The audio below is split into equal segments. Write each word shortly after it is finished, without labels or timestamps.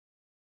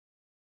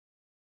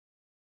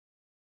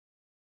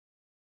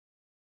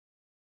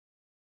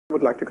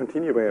would like to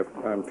continue where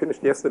I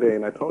finished yesterday,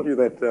 and I told you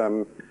that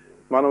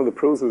one of the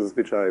processes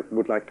which I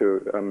would like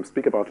to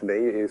speak about today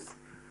is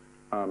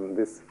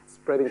this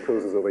spreading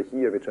process over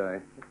here, which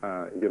I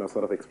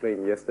sort of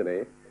explained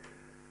yesterday,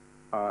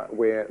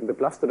 where the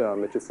blastoderm,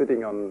 which is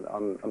sitting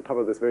on top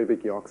of this very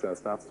big York cell,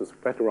 starts to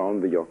spread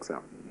around the York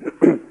cell.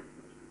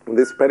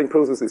 This spreading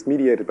process is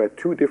mediated by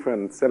two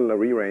different cellular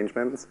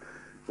rearrangements.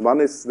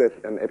 One is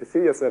that an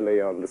epithelial cell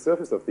layer on the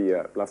surface of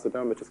the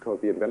blastoderm, which is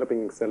called the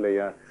enveloping cell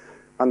layer,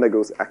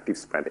 undergoes active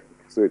spreading.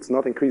 So it's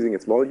not increasing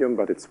its volume,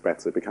 but it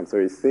spreads. It becomes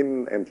very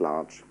thin and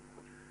large.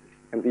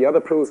 And the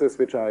other process,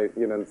 which I,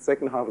 in the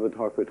second half of the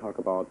talk, will talk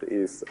about,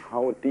 is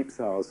how deep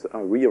cells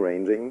are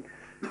rearranging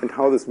and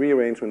how this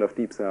rearrangement of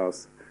deep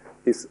cells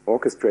is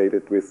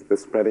orchestrated with the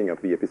spreading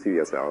of the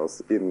epithelial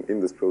cells in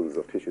this process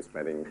of tissue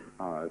spreading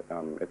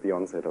at the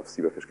onset of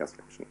zebrafish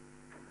gastrulation.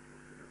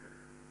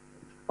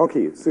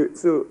 Okay,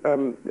 so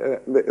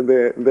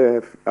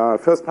the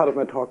first part of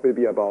my talk will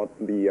be about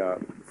the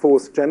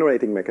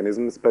force-generating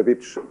mechanisms by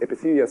which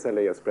epithelial cell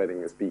layer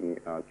spreading is being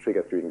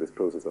triggered during this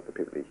process of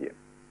apoptose here.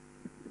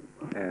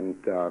 And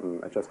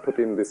I just put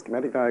in this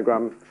schematic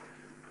diagram.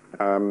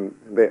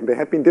 There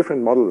have been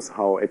different models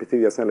how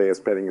epithelial cell layer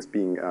spreading is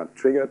being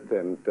triggered,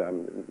 and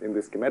in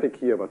this schematic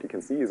here, what you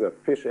can see is a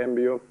fish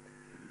embryo.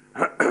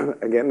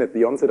 Again, at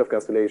the onset of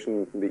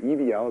gastrulation, the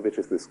EVL, which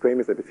is the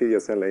squamous epithelial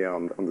cell layer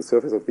on the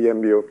surface of the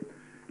embryo,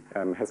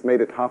 has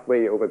made it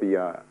halfway over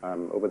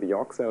the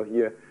York cell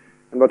here.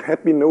 And what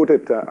had been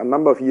noted a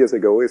number of years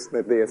ago is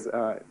that there's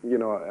a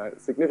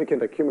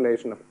significant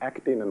accumulation of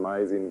actin and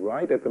myosin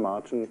right at the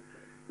margin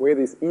where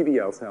these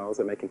EVL cells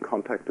are making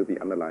contact to the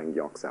underlying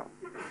York cell.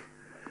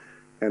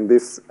 And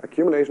this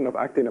accumulation of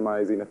actin and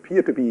myosin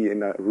appeared to be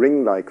in a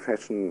ring-like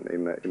fashion,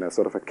 in a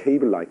sort of a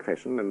cable-like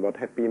fashion. And what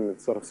had been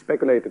sort of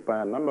speculated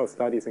by a number of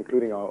studies,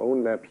 including our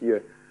own lab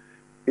here,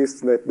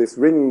 is that this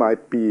ring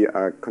might be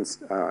a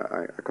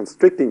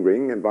constricting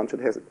ring. And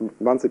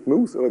once it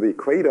moves over the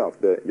equator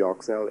of the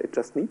York cell, it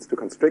just needs to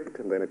constrict.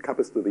 And then it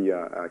couples to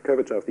the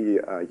curvature of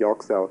the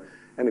York cell.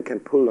 And it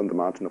can pull on the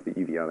margin of the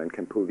EVL and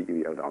can pull the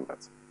EVL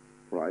downwards.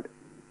 Right?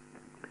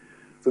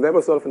 So that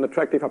was sort of an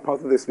attractive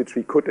hypothesis which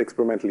we could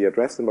experimentally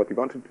address, and what we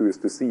wanted to do is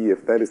to see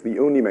if that is the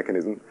only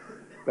mechanism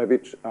by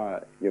which,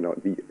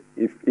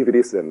 if it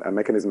is a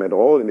mechanism at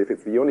all, and if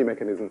it's the only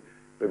mechanism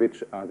by which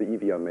the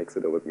EVL makes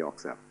it over the York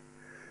cell.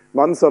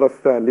 One sort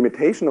of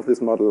limitation of this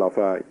model of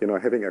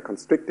having a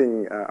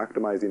constricting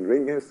actomyosin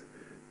ring is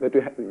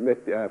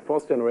that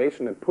force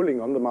generation and pulling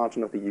on the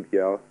margin of the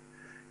EVL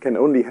can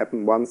only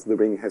happen once the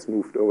ring has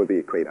moved over the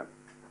equator,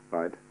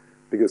 right?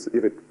 Because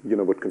if it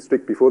would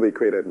constrict before the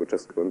equator, it would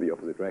just go in the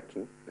opposite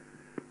direction.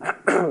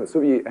 So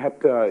we had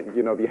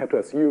to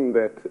assume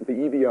that the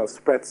EVL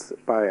spreads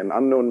by an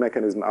unknown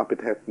mechanism up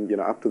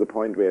to the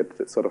point where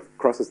it sort of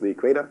crosses the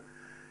equator,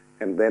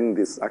 and then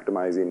this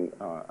actomyosin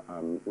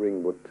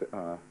ring would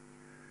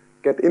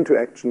get into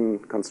action,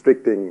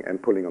 constricting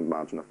and pulling on the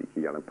margin of the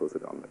EVL and pulls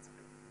it onwards.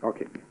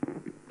 Okay,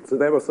 so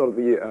that was sort of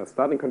the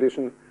starting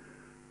condition.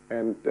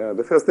 And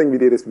the first thing we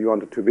did is we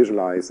wanted to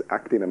visualize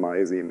actin and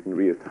myosin in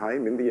real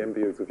time in the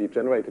embryo. So we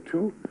generated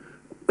two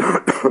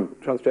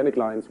transgenic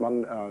lines,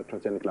 one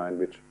transgenic line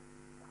which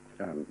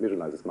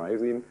visualizes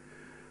myosin,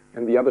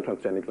 and the other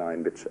transgenic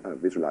line which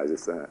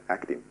visualizes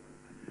actin.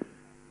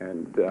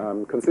 And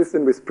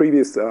consistent with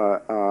previous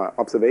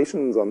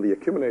observations on the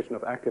accumulation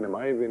of actin and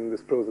myosin in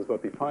this process,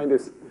 what we find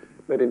is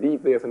that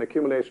indeed there's an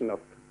accumulation of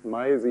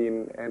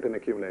myosin and an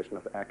accumulation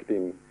of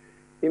actin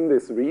in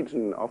this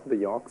region of the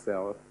York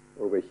cell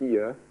over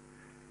here,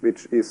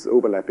 which is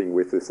overlapping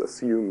with this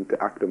assumed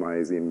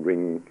actomyosin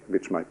ring,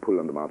 which might pull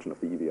on the margin of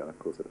the EVL and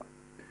pulls it down.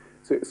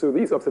 So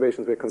these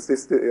observations were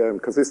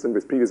consistent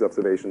with previous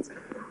observations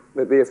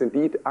that there's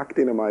indeed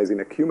actin and myosin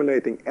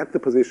accumulating at the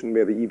position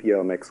where the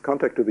EVL makes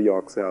contact to the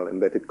York cell,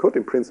 and that it could,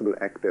 in principle,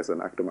 act as an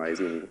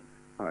actomyosin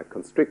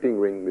constricting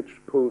ring, which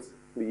pulls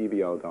the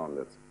EVL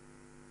downwards.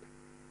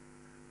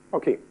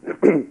 Okay.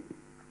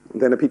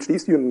 Then a PhD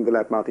student in the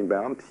lab, Martin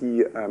Berndt,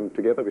 he,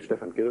 together with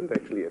Stefan Gilland,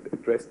 actually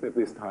addressed at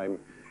this time,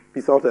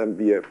 we thought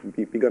we're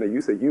going to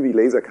use a UV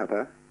laser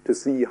cutter to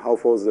see how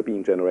forces are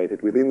being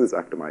generated within this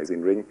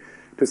actomyosin ring,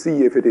 to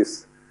see if it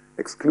is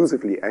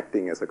exclusively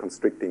acting as a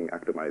constricting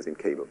actomyosin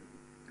cable.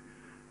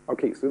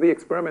 Okay, so the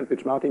experiment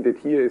which Martin did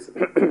here is,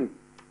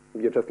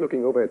 we are just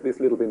looking over at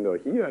this little window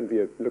here, and we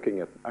are looking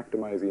at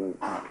actomyosin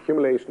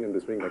accumulation in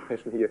this ring-like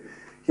fashion here.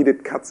 He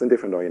did cuts in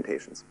different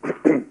orientations.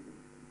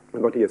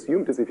 And what he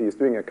assumed is if he is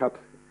doing a cut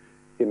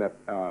in a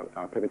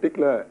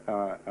perpendicular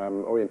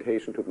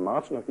orientation to the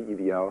margin of the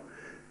EVL,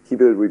 he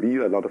will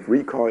reveal a lot of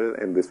recoil,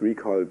 and this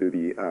recoil will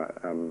be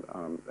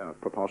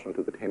proportional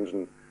to the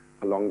tension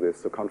along the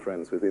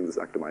circumference within this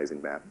actomyosin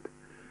band.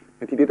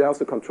 And he did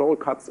also control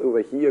cuts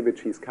over here,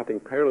 which he's cutting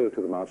parallel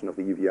to the margin of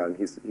the EVL, and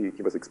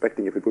he was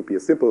expecting if it would be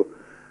a simple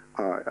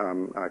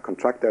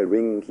contractile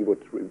ring, he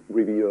would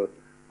reveal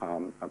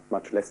a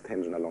much less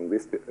tension along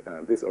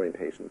this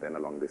orientation than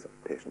along this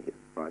orientation here,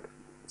 right?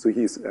 So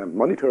he's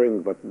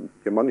monitoring, but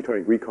you're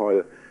monitoring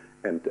recoil,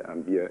 and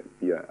we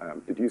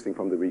are deducing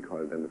from the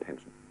recoil then the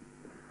tension.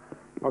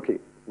 Okay,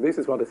 this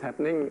is what is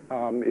happening.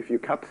 If you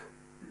cut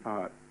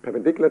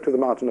perpendicular to the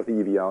margin of the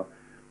EVL,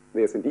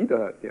 there's indeed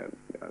a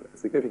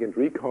significant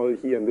recoil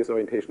here in this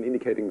orientation,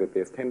 indicating that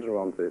there's tension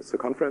around the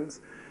circumference,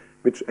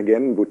 which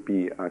again would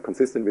be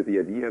consistent with the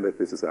idea that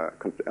this is a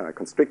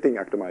constricting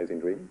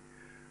actomizing ring.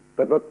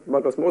 But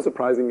what was more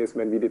surprising is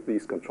when we did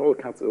these control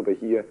cuts over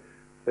here,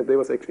 that there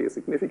was actually a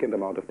significant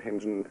amount of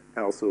tension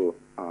also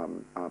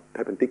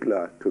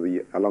perpendicular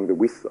to along the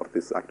width of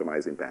this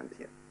actomizing band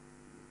here.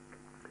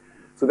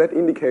 So that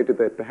indicated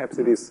that perhaps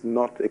it is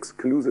not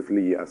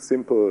exclusively a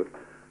simple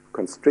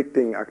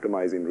constricting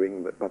actomizing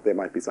ring, but there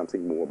might be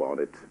something more about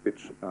it,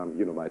 which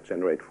might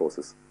generate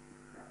forces.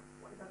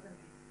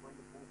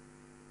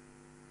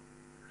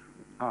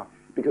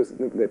 Because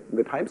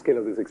the time scale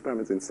of this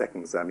experiment is in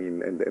seconds. I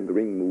mean, and the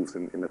ring moves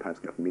in the time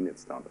scale of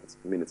minutes downwards,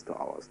 minutes to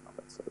hours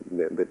downwards. So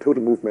the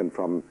total movement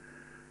from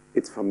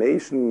its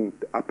formation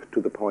up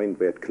to the point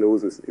where it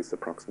closes is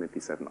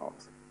approximately 7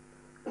 hours,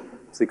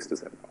 6 to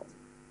 7 hours.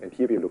 And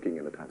here we're looking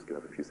at a time scale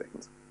of a few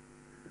seconds.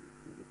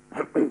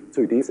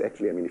 So it is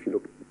actually, I mean, if you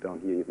look down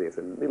here, there's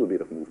a little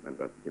bit of movement,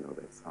 but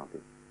that's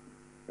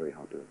very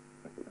hard to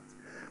recognize.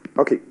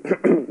 Okay,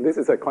 this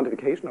is a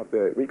quantification of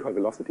the recoil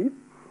velocity.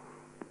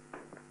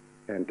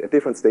 And at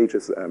different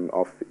stages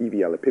of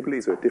EVL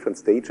epipily, so at different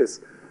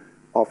stages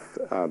of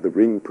the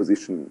ring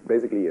position,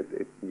 basically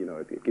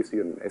it gives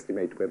you an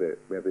estimate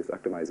where this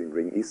actomizing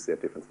ring is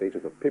at different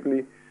stages of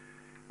epipily.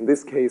 In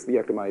this case, the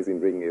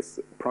actomizing ring is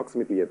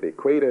approximately at the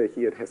equator.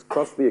 Here it has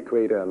crossed the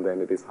equator, and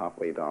then it is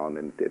halfway down,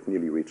 and it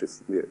nearly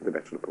reaches the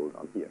vaginal pole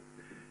down here.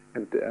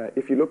 And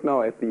if you look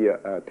now at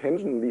the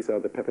tension, these are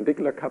the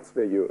perpendicular cuts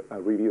where you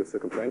reveal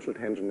circumferential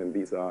tension, and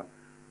these are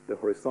the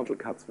horizontal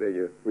cuts where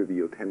you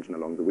reveal tension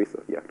along the width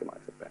of the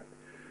actomizing band.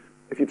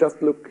 If you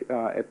just look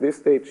at this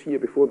stage here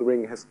before the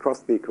ring has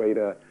crossed the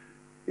equator,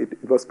 it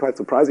was quite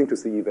surprising to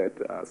see that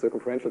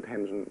circumferential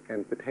tension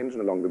and the tension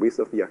along the width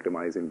of the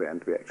actomizing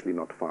band were actually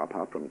not far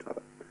apart from each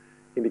other,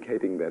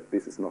 indicating that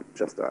this is not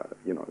just a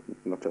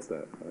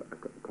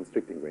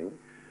constricting ring.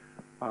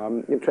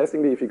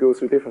 Interestingly, if you go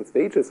through different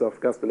stages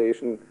of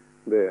gastrulation,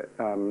 the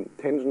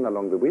tension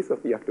along the width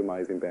of the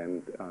actomizing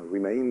band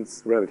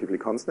remains relatively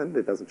constant.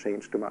 It doesn't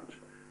change too much,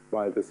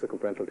 while the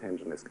circumferential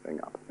tension is going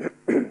up.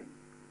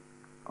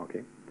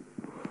 Okay.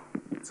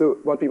 So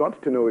what we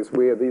wanted to know is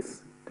where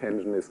this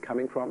tension is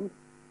coming from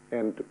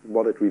and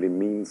what it really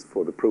means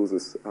for the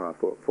process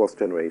for force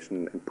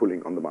generation and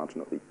pulling on the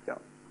margin of the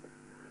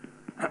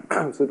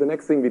EVL. So the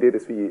next thing we did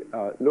is we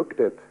looked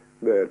at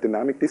the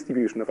dynamic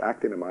distribution of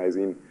actin and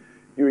myosin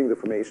during the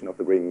formation of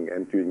the ring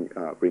and during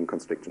ring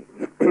constriction.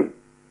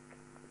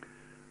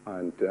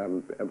 And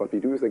what we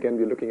do is, again,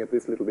 we're looking at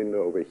this little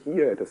window over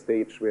here at a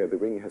stage where the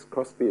ring has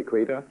crossed the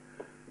equator,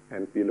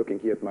 and we're looking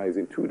here at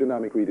myosin 2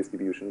 dynamic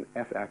redistribution,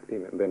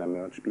 F-actin, and then a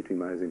merge between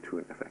myosin 2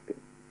 and F-actin.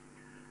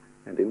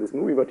 And in this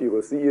movie, what you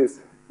will see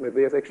is that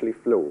there's actually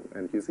flow,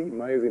 and you see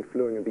myosin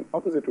flowing in the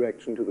opposite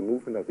direction to the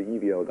movement of the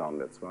EVL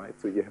downwards, right?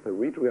 So you have a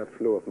retrograde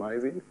flow of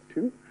myosin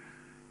 2.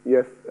 You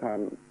have,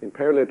 in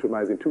parallel to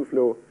myosin 2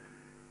 flow,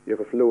 you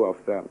have a flow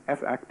of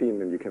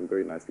F-actin, and you can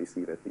very nicely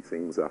see that these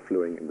things are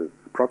flowing in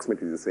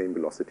approximately the same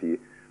velocity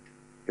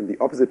in the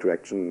opposite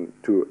direction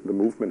to the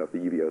movement of the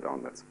EVL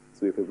downwards.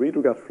 So you have a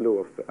retrograde flow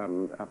of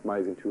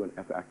myosin 2 and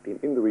F-actin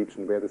in the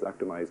region where this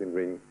actomizing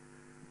ring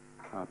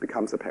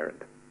becomes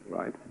apparent,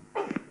 right?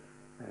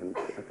 And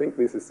I think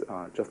this is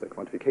just a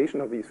quantification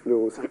of these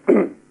flows.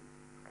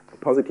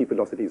 Positive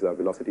velocities are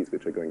velocities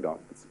which are going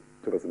downwards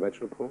towards the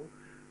vaginal pole.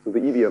 So the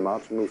EVL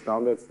margin moves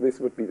downwards. This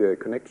would be the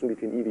connection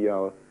between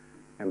EVL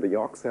and the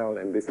York cell,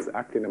 and this is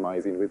actin and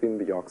myosin within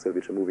the York cell,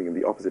 which are moving in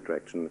the opposite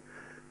direction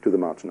to the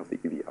margin of the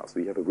EVL. So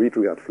you have a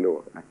retrograde flow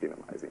of actin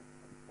and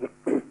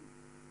myosin.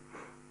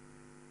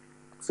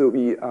 So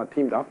we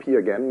teamed up here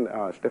again.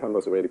 Stefan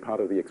was already part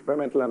of the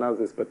experimental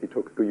analysis, but we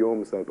took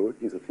Guillaume Salbot,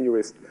 he's a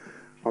theorist,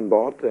 on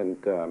board, and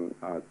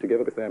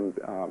together with them,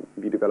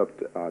 we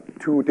developed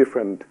 2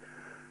 different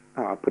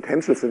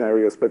potential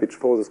scenarios by which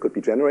forces could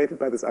be generated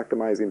by this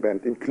actomizing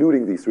band,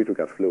 including these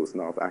retrograde flows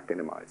now of actin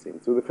and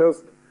myosin. So the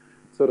first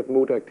sort of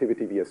motor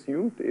activity we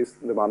assumed is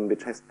the one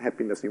which had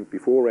been assumed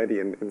before already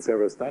in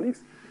several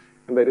studies,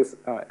 and that is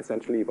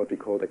essentially what we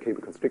call a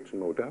cable constriction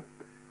motor,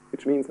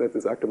 which means that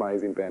this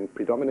actomizing band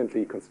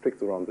predominantly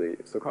constricts around the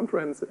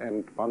circumference,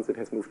 and once it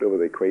has moved over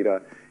the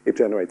equator, it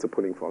generates a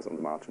pulling force on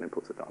the margin and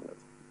pulls it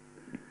downwards.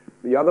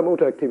 The other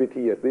motor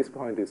activity at this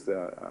point is,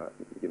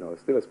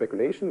 still a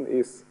speculation,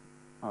 is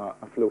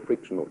a flow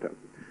friction motor.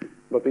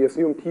 What we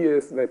assumed here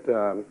is that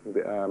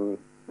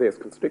there's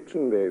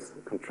constriction, there's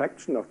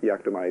contraction of the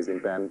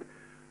actomizing band,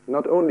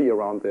 not only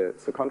around the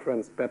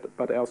circumference,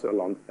 but also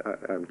along,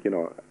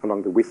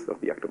 along the width of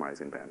the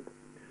actomizing band.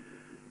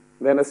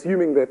 Then,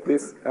 assuming that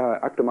this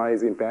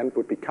actomizing band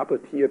would be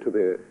coupled here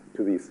to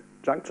these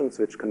junctions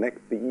which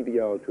connect the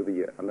EVL to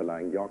the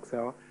underlying York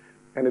cell,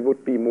 and it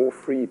would be more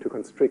free to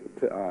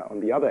constrict on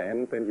the other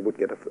end, then you would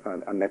get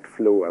a net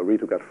flow, a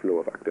retrograde flow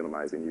of actin and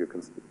myosin.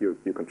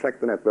 You contract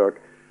the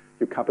network,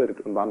 you couple it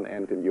on one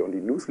end, and you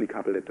only loosely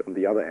couple it on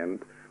the other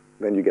end,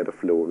 then you get a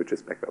flow which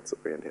is backwards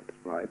oriented,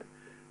 right?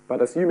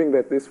 But assuming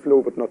that this flow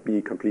would not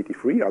be completely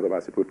free,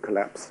 otherwise it would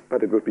collapse,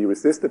 but it would be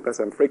resisted by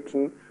some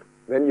friction,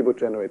 then you would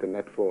generate a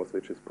net force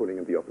which is pulling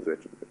in the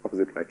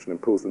opposite direction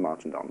and pulls the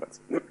margin downwards.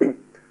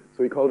 So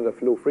we call it a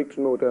flow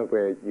friction motor,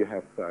 where you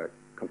have a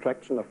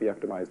contraction of the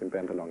actomizing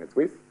band along its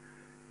width,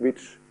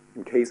 which,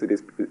 in case it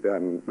is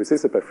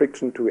resisted by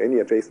friction to any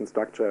adjacent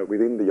structure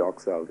within the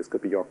York cell, this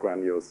could be York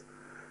granules,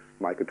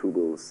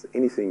 microtubules,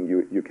 anything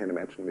you can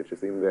imagine which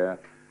is in there,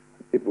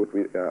 it would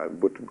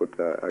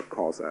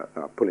cause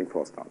a pulling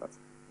force downwards.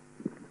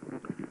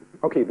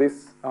 Okay,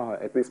 this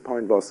at this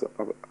point was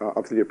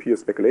obviously a pure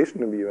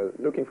speculation, and we were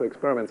looking for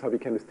experiments how we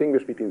can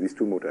distinguish between these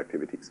two motor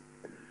activities.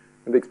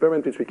 And the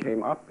experiment which we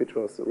came up, which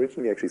was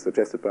originally actually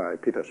suggested by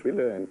Peter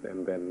Schwille,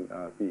 and then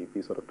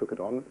we sort of took it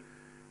on,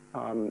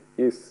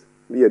 is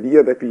the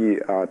idea that we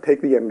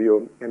take the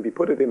embryo and we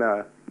put it in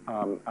a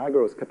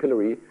agarose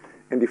capillary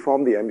and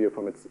deform the embryo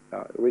from its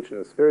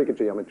original spherical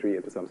geometry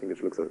into something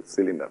which looks like a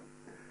cylinder.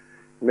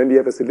 When we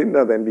have a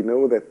cylinder, then we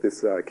know that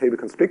this cable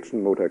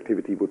constriction motor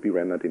activity would be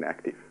rendered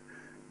inactive,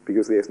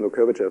 because there is no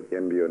curvature of the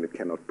embryo and it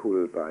cannot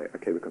pull by a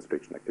cable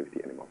constriction activity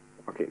anymore.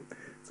 Okay,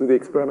 so the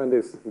experiment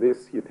is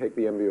this: you take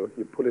the embryo,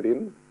 you pull it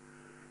in,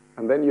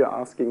 and then you're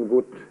asking,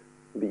 would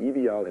the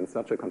EVL in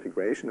such a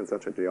configuration, in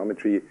such a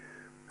geometry,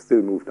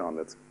 still move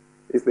downwards?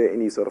 Is there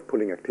any sort of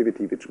pulling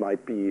activity which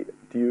might be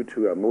due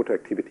to a motor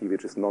activity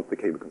which is not the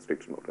cable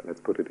constriction motor? Let's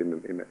put it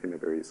in a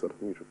very sort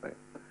of neutral way.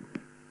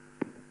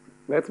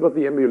 That's what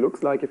the embryo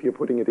looks like. If you're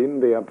putting it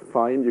in, they are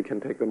fine. You can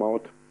take them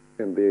out,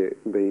 and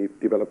they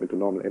develop into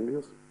normal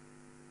embryos.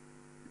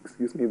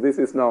 Excuse me. This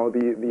is now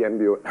the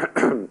embryo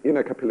in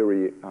a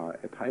capillary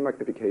at high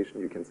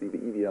magnification. You can see the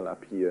EVL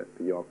up here,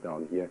 the York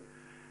down here,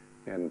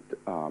 and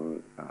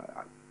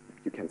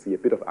you can see a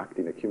bit of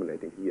actin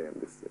accumulating here in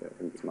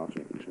this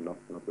marginal region,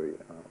 not very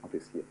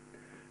obvious here.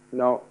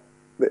 Now,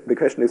 the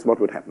question is, what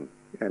would happen?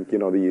 And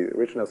the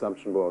original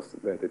assumption was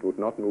that it would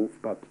not move,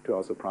 but to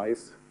our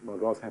surprise, what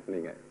was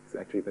happening is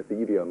actually that the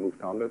EVL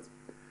moved downwards,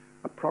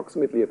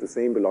 approximately at the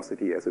same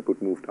velocity as it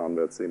would move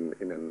downwards in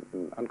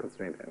an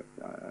unconstrained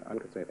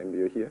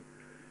embryo here.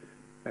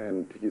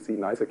 And you see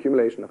nice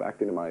accumulation of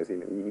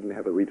actinomycin, and you even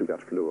have a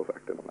retrogut flow of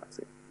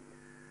actinomycin,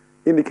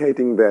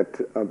 indicating that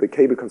the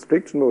cable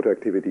constriction motor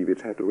activity,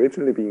 which had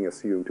originally been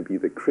assumed to be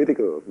the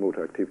critical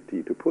motor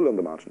activity to pull on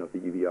the margin of the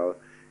EVL,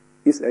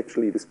 is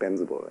actually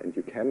dispensable, and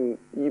you can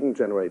even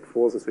generate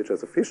forces which are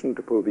sufficient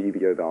to pull the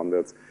EVL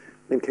downwards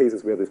in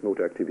cases where this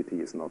motor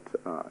activity is not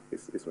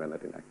is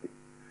rendered inactive.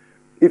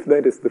 If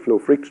that is the flow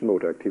friction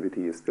motor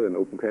activity is still an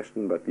open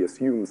question, but we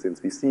assume,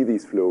 since we see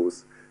these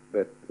flows,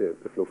 that the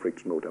flow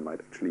friction motor might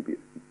actually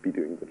be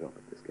doing the job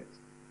in this case.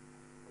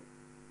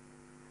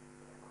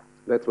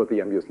 That's what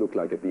the embryos look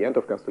like at the end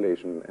of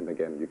gastrulation, and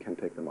again, you can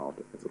take them out,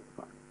 and it's all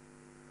fine.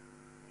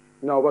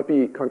 Now, what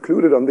we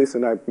concluded on this,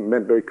 and I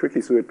went very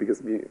quickly through it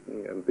because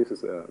this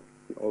is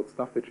old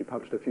stuff which we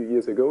published a few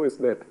years ago, is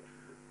that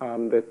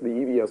that the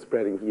EVL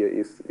spreading here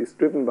is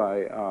driven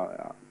by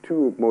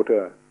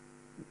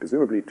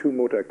presumably two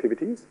motor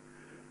activities.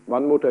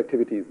 One motor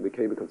activity is the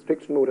cable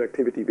constriction motor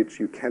activity, which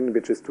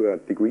is to a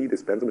degree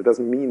dispensable. It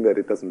doesn't mean that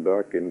it doesn't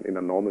work in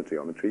a normal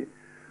geometry.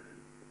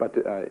 But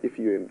if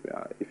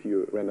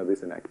you render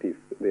this inactive,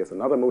 there's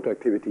another motor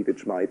activity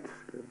which might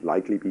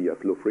likely be a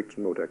flow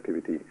friction motor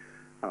activity,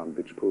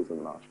 which pulls on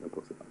the margin and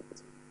pulls it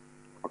downwards.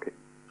 Okay.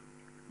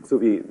 So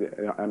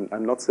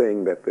I'm not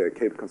saying that the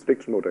cable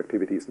constriction motor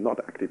activity is not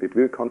active. It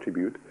will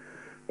contribute,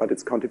 but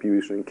its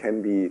contribution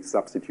can be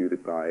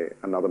substituted by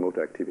another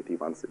motor activity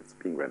once it's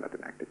being rendered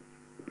inactive.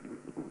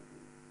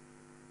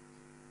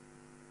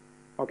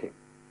 Okay.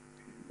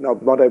 Now,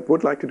 what I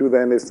would like to do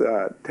then is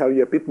tell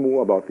you a bit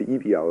more about the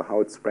EVL,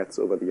 how it spreads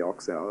over the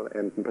York cell,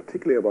 and in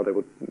particular what I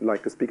would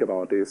like to speak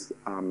about is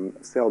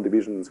cell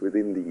divisions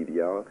within the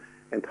EVL,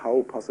 and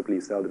how possibly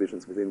cell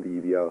divisions within the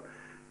EVL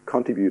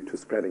contribute to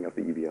spreading of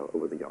the EVL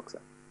over the York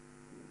cell.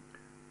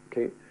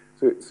 Okay,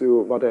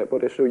 so what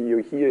I show you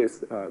here is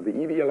the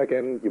EVL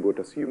again. You would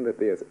assume that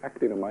there's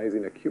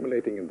actinomycin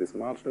accumulating in this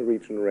marginal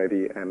region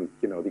already, and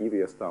the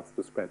EVL starts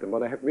to spread. And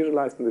what I have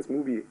visualized in this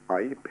movie,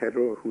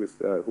 Pedro, who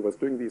was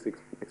doing these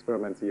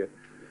experiments here,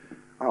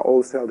 are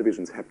all cell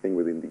divisions happening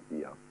within the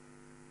EVL.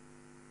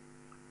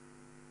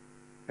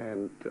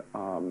 And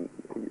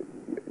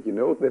you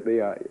note that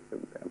there are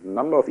a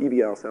number of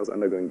EVL cells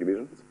undergoing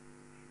divisions,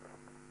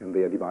 and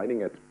they are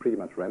dividing at pretty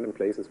much random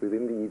places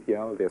within the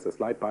EVL. There's a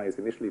slight bias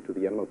initially to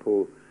the animal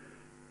pole,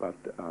 but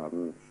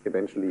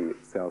eventually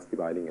cells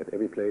dividing at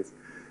every place.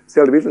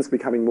 Cell divisions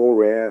becoming more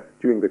rare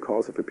during the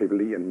course of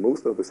epiphyly, and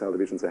most of the cell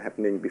divisions are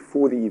happening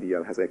before the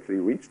EVL has actually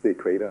reached the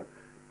equator.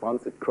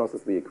 Once it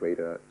crosses the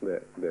equator,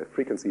 the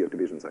frequency of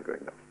divisions are going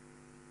down.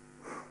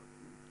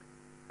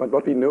 But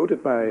what we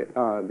noted by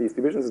these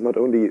divisions is not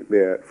only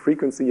their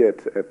frequency at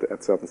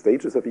certain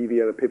stages of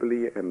EVL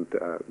epiphyly and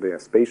their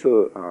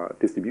spatial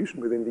distribution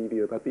within the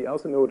EVL, but we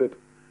also noted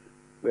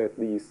that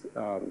these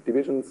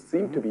divisions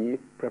seem to be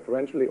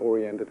preferentially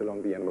oriented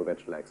along the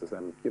animal-vegetal axis.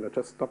 And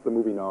just stop the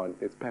movie now, and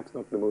it's perhaps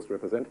not the most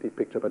representative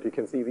picture, but you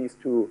can see these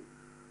two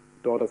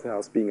daughter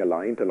cells being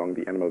aligned along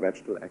the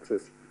animal-vegetal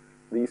axis,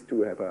 these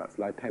two have a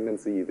slight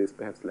tendency, this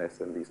perhaps less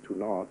and these two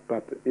not.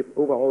 But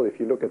overall, if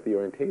you look at the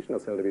orientation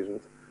of cell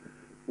divisions,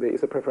 there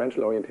is a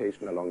preferential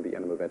orientation along the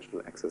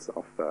animal-vegetal axis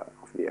of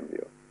the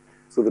embryo.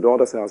 So the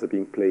daughter cells are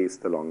being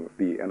placed along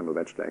the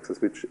animal-vegetal axis,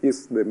 which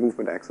is the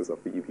movement axis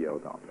of the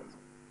EVL downwards.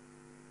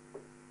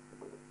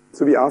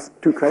 So we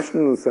asked two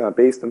questions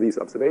based on these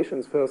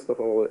observations. First of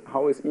all,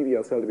 how is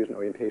EVL cell division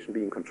orientation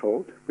being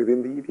controlled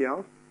within the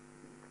EVL?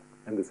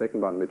 And the second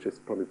one, which is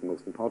probably the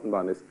most important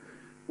one, is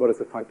what is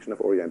the function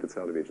of oriented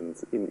cell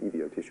divisions in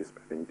EVL tissue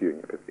spreading during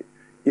epiphyty,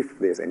 if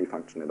there's any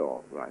function at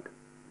all, right?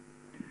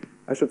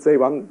 I should say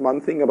one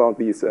thing about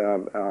these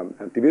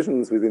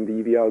divisions within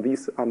the EVL.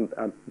 These,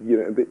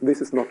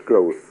 this is not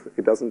growth.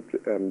 It doesn't,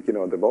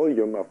 the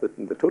volume of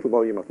the total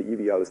volume of the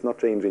EVL is not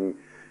changing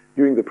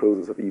during the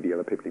process of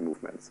EVL epiphyty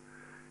movements.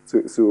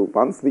 So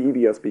once the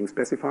EVL is being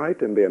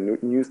specified and there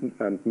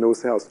are no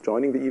cells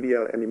joining the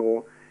EVL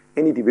anymore,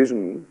 any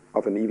division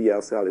of an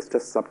EVL cell is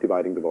just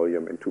subdividing the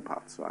volume in two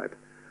parts, right?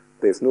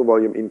 There's no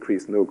volume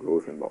increase, no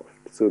growth involved.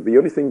 So the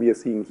only thing we are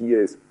seeing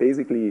here is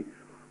basically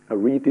a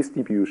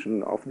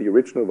redistribution of the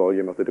original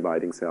volume of the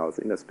dividing cells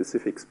in a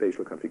specific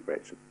spatial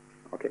configuration.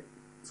 Okay,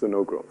 so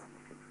no growth.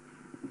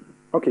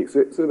 Okay,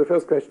 so the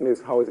first question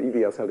is, how is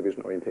EVL cell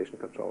division orientation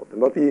controlled?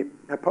 And what we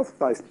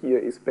hypothesized here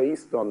is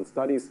based on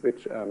studies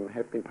which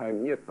have been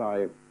pioneered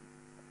by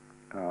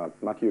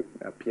Mathieu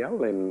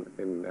Piel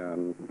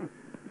in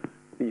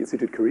the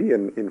Institut Curie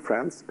in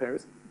France,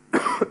 Paris.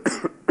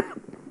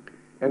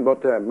 And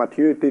what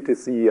Mathieu did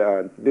is he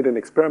did an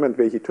experiment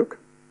where he took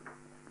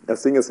a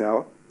single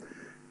cell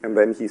and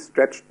then he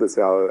stretched the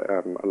cell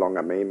along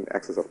a main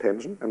axis of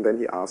tension, and then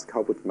he asked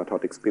how would the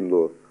mitotic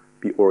spindle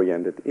be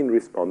oriented in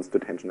response to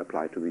tension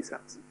applied to these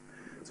cells.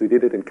 So he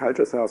did it in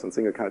culture cells and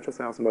single culture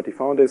cells, and what he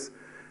found is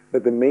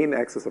that the main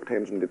axis of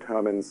tension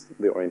determines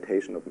the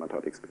orientation of the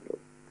mitotic spindle.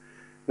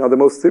 Now, the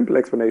most simple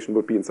explanation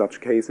would be in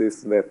such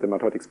cases that the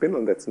mitotic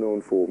spindle, that's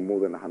known for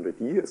more than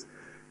 100 years,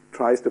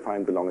 tries to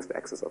find the longest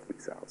axis of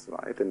these cells,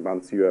 right? And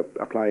once you are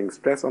applying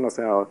stress on a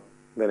cell,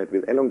 then it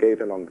will elongate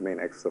along the main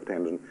axis of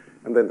tension,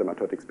 and then the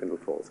mitotic spindle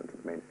falls into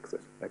the main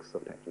axis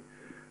of tension.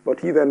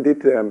 What he then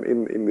did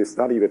in this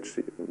study,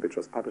 which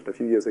was published a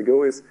few years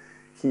ago, is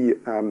he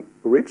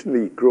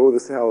originally grew the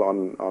cell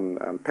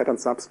on pattern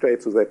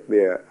substrate so that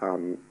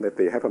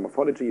they have a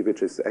morphology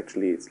which is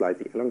actually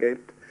slightly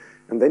elongated,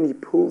 and then he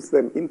pulls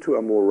them into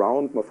a more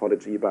round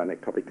morphology by an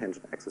ectopic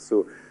tension axis.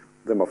 So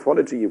the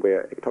morphology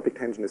where ectopic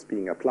tension is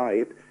being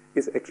applied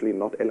is actually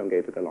not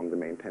elongated along the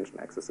main tension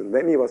axis. And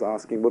then he was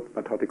asking, would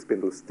the mitotic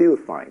spindle still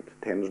find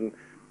tension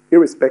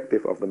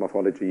irrespective of the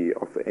morphology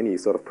of any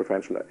sort of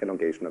preferential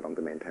elongation along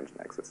the main tension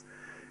axis?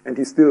 And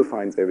he still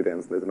finds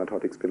evidence that the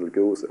mitotic spindle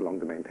goes along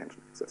the main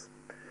tension axis.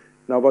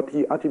 Now, what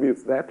he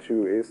attributes that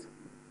to is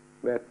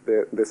that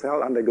the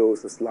cell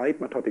undergoes a slight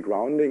mitotic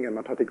rounding, and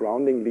mitotic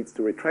rounding leads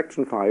to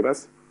retraction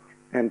fibers,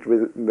 and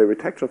the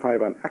retraction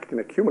fiber and actin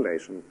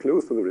accumulation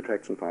close to the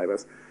retraction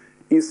fibers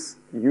is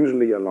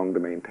usually along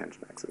the main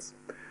tension axis.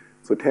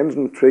 So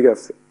tension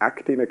triggers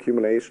actin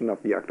accumulation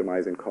of the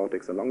actomyosin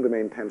cortex along the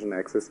main tension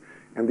axis,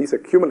 and this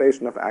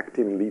accumulation of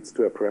actin leads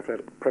to a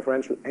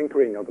preferential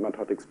anchoring of the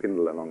mitotic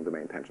spindle along the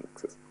main tension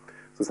axis.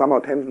 So somehow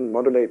tension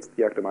modulates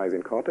the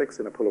actomyosin cortex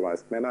in a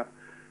polarized manner,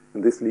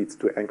 and this leads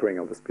to anchoring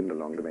of the spindle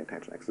along the main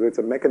tension axis. So it's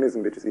a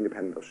mechanism which is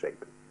independent of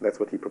shape. That's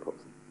what he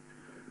proposed.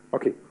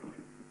 Okay.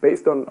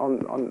 Based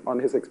on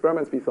his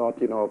experiments, we thought,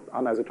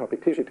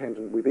 anisotropic tissue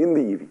tension within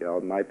the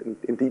EVL might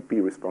indeed be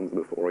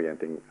responsible for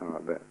orienting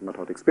the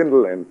mitotic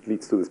spindle and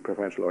leads to this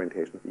preferential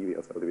orientation of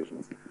EVL cell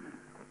divisions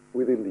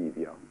within the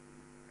EVL.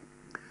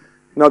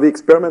 Now, the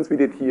experiments we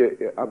did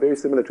here are very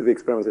similar to the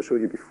experiments I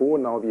showed you before.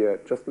 Now we are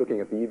just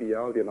looking at the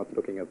EVL. We are not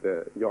looking at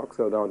the York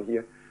cell down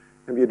here.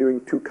 And we are doing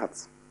two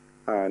cuts,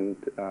 and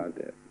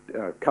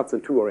cuts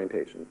in two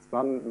orientations.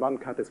 One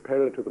cut is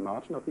parallel to the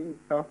margin of the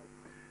EVL,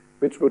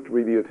 which would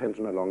reveal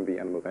tension along the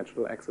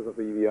animal-vegetal axis of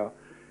the EVL.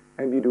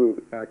 And we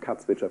do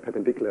cuts which are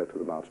perpendicular to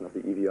the margin of the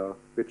EVL,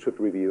 which should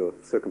reveal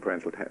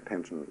circumferential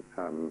tension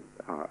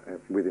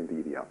within the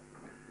EVL.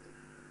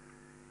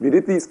 We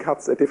did these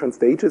cuts at different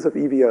stages of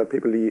EVL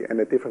epiphyty and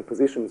at different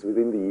positions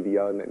within the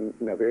EVL. And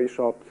in a very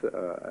short,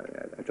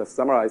 I just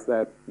summarized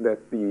that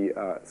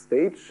the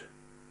stage,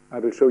 I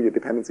will show you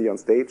dependency on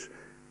stage.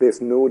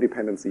 There's no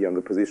dependency on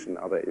the position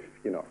other if,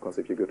 of course,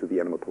 if you go to the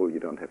animal pole,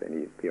 you don't have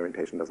any, the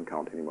orientation doesn't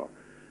count anymore.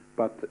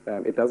 But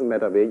it doesn't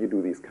matter where you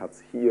do these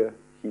cuts, here,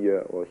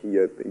 here, or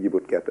here, you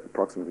would get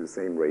approximately the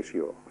same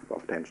ratio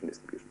of tension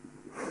distribution.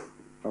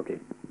 Okay.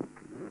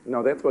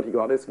 Now that's what he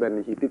got is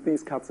when he did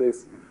these cuts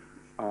is,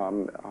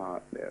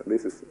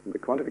 this is the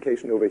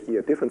quantification over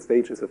here, different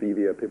stages of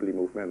EVL epiphyty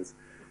movements.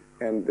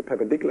 And the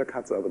perpendicular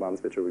cuts are the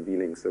ones which are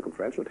revealing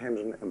circumferential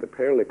tension, and the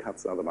parallel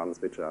cuts are the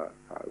ones which are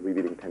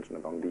revealing tension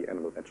along the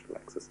animal-vegetal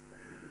axis.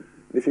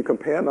 If you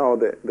compare now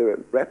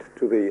the red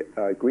to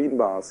the green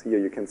bars here,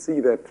 you can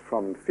see that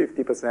from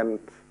 50%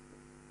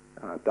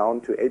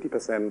 down to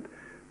 80%,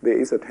 there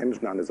is a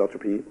tension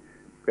anisotropy,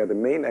 where the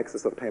main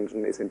axis of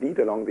tension is indeed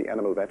along the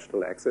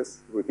animal-vegetal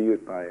axis,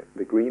 revealed by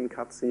the green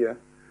cuts here,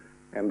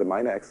 and the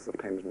minor axis of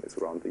tension is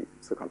around the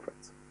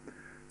circumference.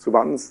 So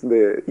once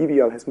the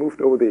EVL has moved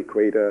over the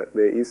equator,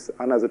 there is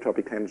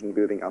anisotropic tension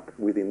building up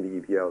within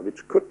the EVL,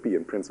 which could be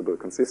in principle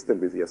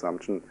consistent with the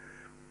assumption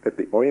that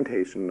the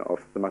orientation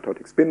of the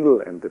mitotic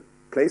spindle and the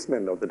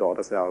placement of the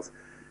daughter cells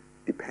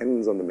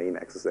depends on the main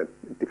axis, that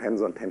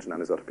depends on tension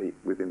anisotropy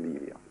within the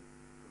EVL.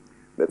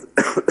 That's,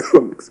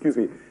 excuse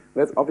me,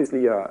 that's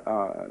obviously a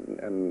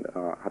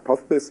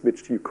hypothesis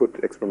which you could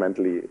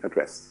experimentally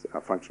address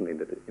functional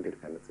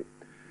interdependency.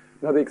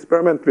 Now the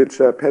experiment which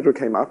Pedro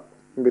came up,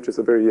 which is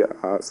a very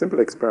simple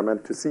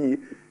experiment to see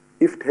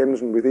if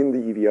tension within the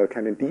EVL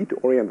can indeed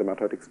orient the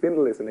mitotic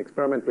spindle, is an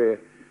experiment where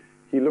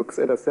he looks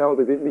at a cell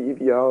within the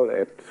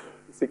EVL at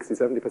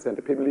 60–70%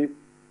 epithely,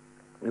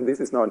 and this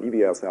is now an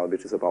EVL cell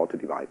which is about to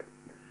divide.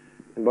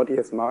 And what he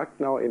has marked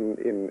now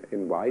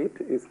in white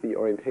is the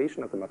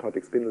orientation of the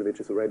mitotic spindle, which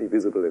is already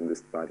visible in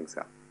this dividing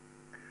cell.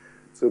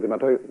 So the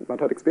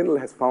mitotic spindle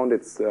has found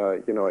its,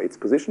 its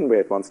position where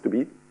it wants to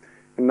be.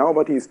 And now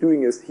what he's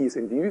doing is he's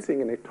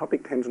inducing an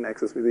ectopic tension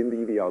axis within the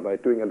EVL by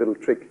doing a little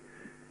trick.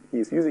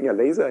 He's using a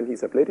laser and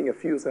he's ablating a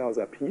few cells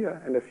up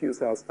here and a few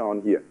cells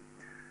down here.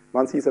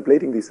 Once he's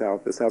ablating these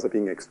cells, the cells are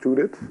being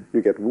extruded.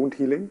 You get wound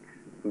healing.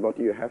 And what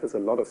you have is a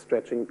lot of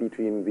stretching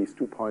between these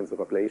 2 points of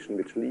ablation,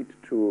 which lead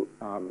to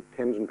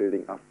tension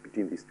building up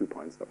between these 2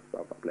 points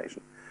of ablation.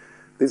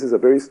 This is a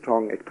very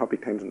strong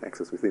ectopic tension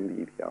axis within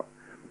the EVL.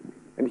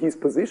 And he's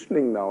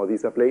positioning now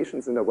these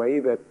ablations in a way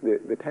that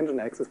the tension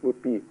axis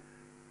would be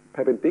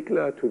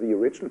perpendicular to the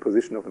original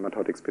position of the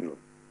mitotic spindle.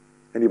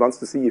 And he wants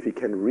to see if he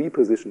can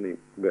reposition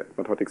the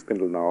mitotic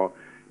spindle now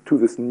to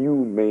this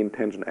new main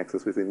tension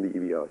axis within the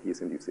EVL he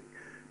is inducing,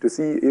 to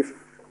see if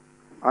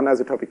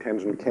anisotropic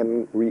tension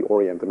can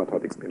reorient the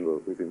mitotic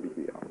spindle within the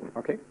EVL.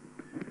 Okay?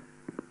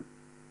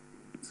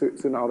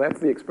 So now that's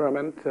the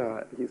experiment.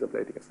 He's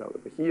ablating a cell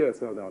over here, a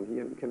cell down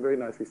here, and you can very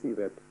nicely see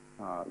that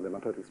the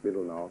mitotic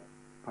spindle now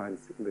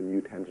finds the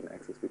new tension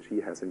axis which he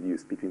has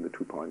induced between the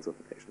 2 points of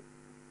ablation.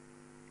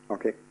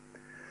 Okay?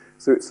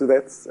 So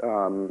that's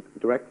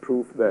direct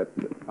proof that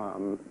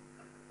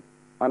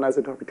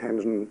anisotropic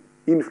tension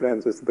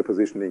influences the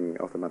positioning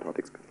of the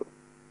mitotic spindle.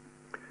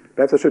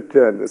 Perhaps I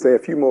should say a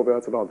few more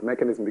words about the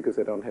mechanism because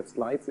I don't have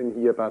slides in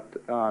here, but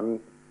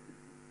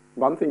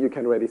one thing you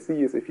can already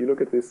see is if you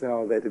look at this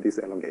cell that it is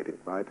elongating,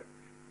 right?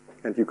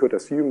 And you could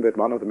assume that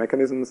one of the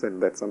mechanisms,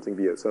 and that's something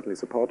we are certainly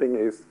supporting,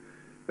 is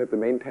that the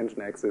main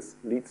tension axis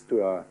leads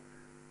to a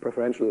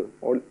preferential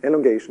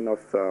elongation of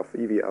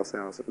EVL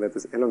cells, and that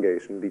this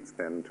elongation leads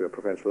then to a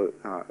preferential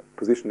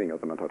positioning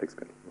of the mitotic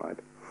spindle, right?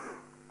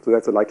 So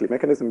that's a likely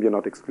mechanism. We are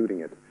not excluding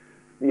it.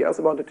 We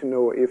also wanted to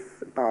know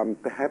if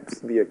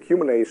perhaps the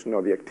accumulation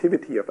or the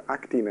activity of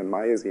actin and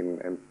myosin,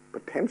 and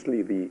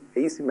potentially the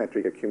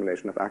asymmetric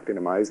accumulation of actin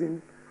and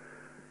myosin,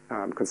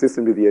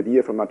 consistent with the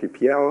idea from Mathieu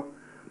Piel,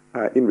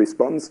 in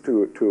response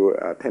to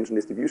tension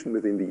distribution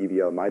within the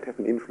EVL, might have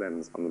an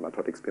influence on the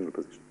mitotic spindle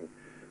positioning.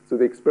 So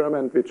the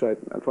experiment, which I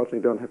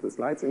unfortunately don't have the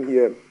slides in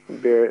here,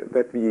 where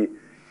that we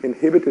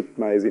inhibited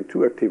myosin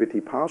 2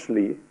 activity,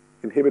 partially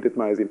inhibited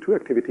myosin 2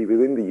 activity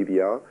within the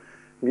EVL,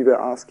 we were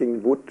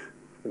asking, would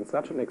in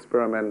such an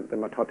experiment the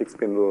mitotic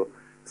spindle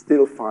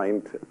still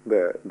find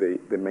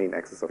the main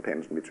axis of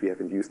tension, which we have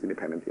induced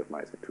independently of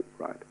myosin 2,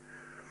 right?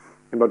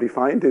 And what we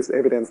find is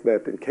evidence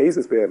that in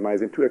cases where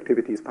myosin 2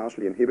 activity is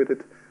partially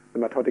inhibited, the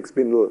mitotic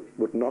spindle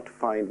would not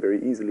find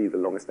very easily the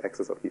longest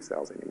axis of these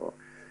cells anymore,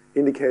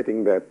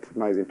 indicating that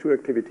myosin 2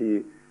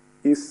 activity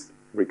is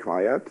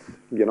required.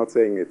 We are not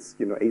saying it's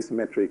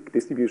asymmetric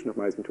distribution of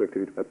myosin 2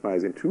 activity, but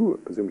myosin 2,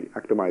 presumably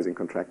actomyosin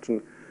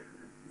contraction,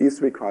 is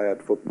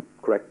required for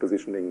correct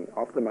positioning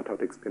of the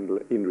mitotic spindle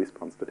in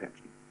response to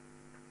tension.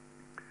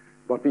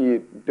 What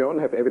we don't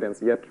have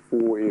evidence yet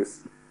for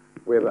is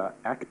whether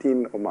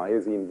actin or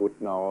myosin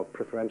would now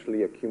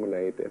preferentially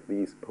accumulate at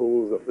these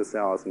poles of the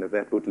cells, and if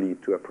that would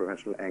lead to a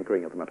preferential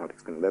anchoring of the mitotic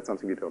spindle. That's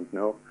something we don't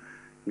know.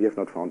 We have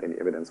not found any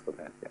evidence for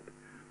that yet.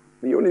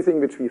 The only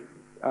thing which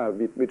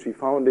we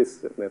found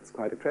is, that's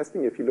quite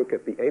interesting, if you look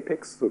at the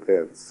apex, so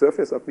the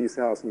surface of these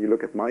cells, and you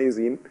look at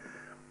myosin,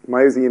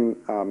 myosin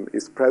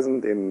is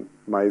present in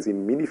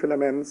myosin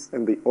minifilaments,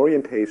 and the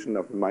orientation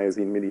of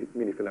myosin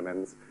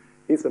minifilaments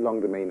is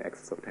along the main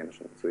axis of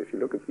tension. So if you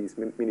look at these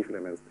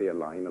minifilaments, they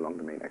align along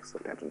the main axis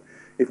of tension.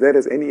 If that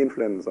has any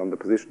influence on the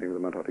positioning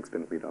of the mitotic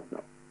spindle, we don't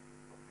know.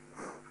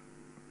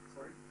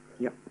 Sorry?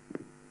 Yeah.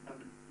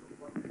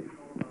 What do you know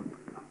about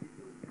the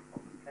amplitude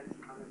of tension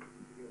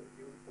you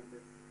used in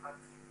this touch?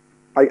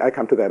 I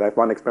come to that. I have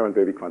one experiment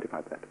where we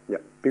quantified that. Yeah,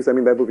 because I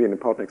mean that would be an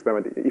important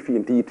experiment if we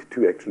indeed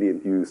to actually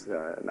induce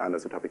an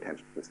anisotropic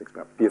tension in this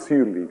experiment. We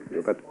assume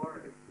we, but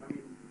or I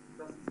mean,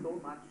 just so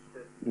much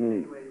that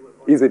anyway you will.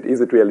 Is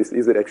it realistic?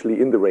 Is it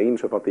actually in the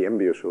range of what the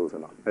embryo shows or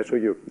not? I'll show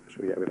you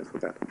evidence for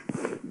that.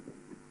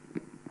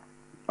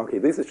 Okay,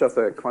 this is just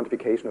a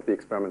quantification of the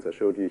experiments I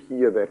showed you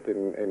here. That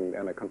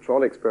in a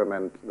control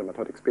experiment, the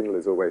mitotic spindle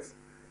is always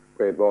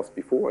where it was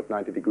before, at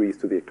 90 degrees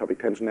to the ectopic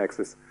tension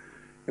axis.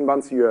 And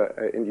once you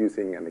are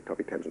inducing an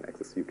ectopic tension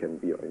axis, you can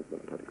reorient the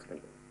mitotic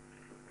spindle.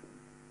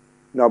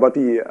 Now, but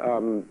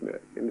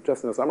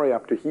just in a summary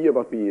up to here,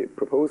 what we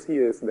propose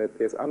here is that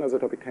there's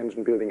anisotropic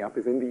tension building up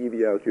within the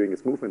EVL during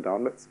its movement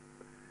downwards,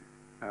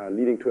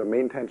 leading to a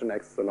main tension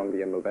axis along the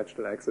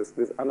endovegetal axis.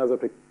 This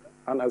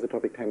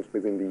anisotropic tension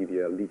within the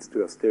EVL leads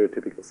to a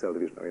stereotypical cell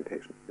division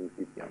orientation in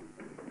the EVL.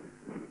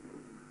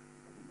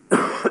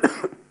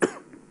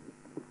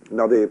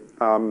 Now,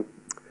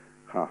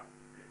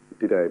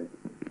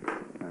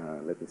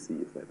 let me see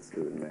if that's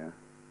still in there.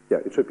 Yeah,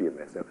 it should be in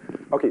there. So,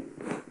 okay.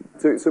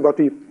 So what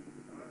we,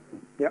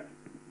 yeah.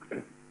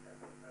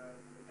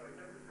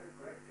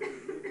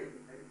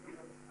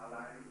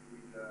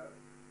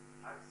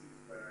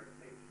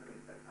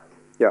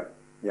 Yeah,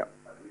 yeah.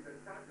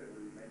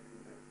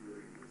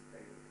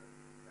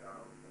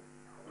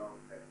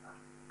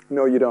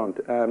 No, you don't.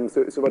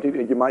 So what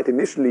you might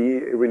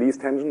initially release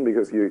tension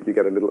because you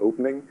get a little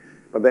opening,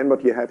 but then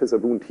what you have is a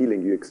wound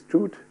healing. You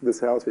extrude the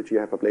cells which you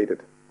have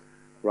ablated,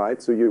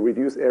 right? So you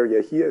reduce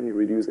area here and you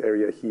reduce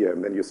area here,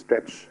 and then you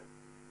stretch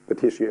the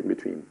tissue in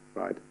between,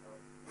 right?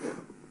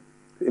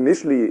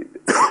 Initially,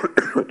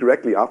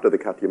 directly after the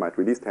cut, you might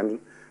release tension,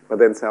 but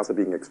then cells are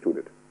being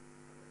extruded.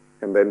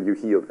 And then you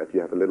heal that.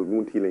 You have a little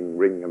wound healing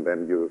ring, and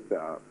then you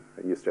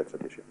stretch the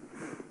tissue.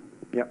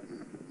 Yeah.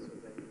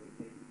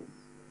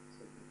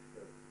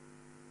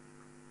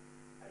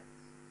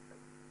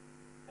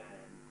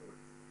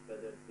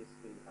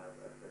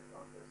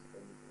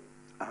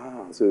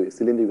 So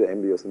cylindrical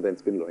embryos and then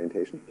spindle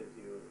orientation. Because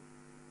you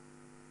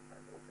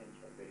have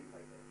potential very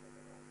high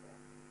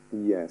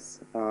tension. Yes.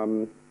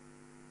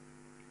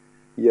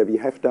 Yeah, we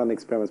have done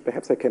experiments.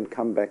 Perhaps I can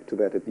come back to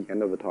that at the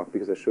end of the talk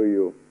because I show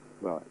you,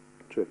 well,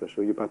 I'm not sure if I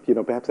show you, but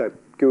perhaps I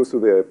go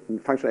through the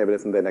functional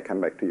evidence and then I come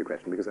back to your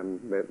question because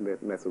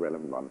that's a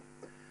relevant one.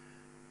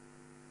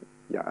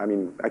 Yeah, I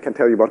mean, I can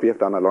tell you what we have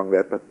done along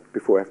that, but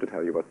before I have to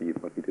tell you what we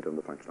did on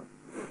the functional.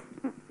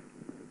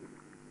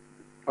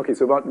 Okay,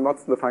 so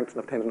what's the function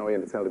of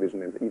tension-oriented cell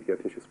division in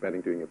EVL tissue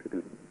spreading during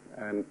epithelium?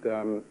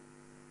 And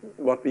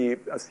what we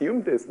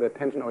assumed is that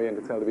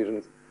tension-oriented cell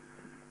divisions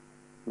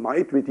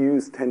might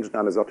reduce tension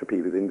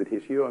anisotropy within the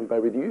tissue, and by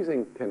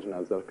reducing tension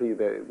anisotropy,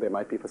 they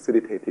might be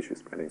facilitate tissue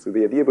spreading. So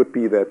the idea would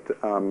be that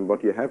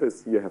what you have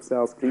is you have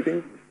cells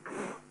cleaving,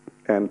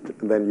 and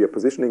then you're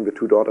positioning the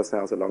two daughter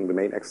cells along the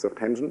main axis of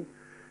tension,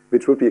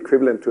 which would be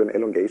equivalent to an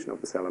elongation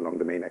of the cell along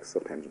the main axis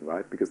of tension,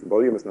 right? Because the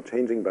volume is not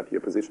changing, but you're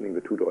positioning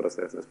the two daughter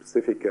cells in a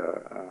specific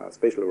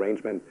spatial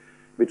arrangement,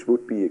 which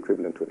would be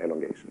equivalent to an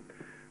elongation.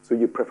 So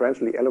you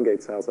preferentially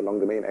elongate cells along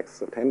the main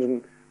axis of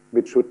tension,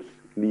 which should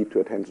lead to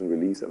a tension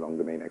release along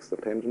the main axis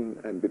of tension,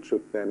 and which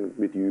should then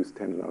reduce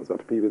tension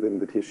anisotropy within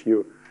the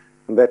tissue,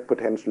 and that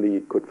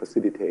potentially could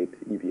facilitate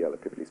EVL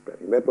epithelial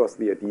spreading. That was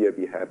the idea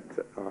we had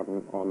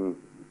on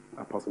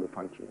a possible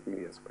function of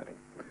EVL spreading.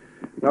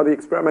 Now the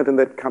experiment, and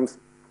that comes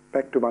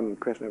back to one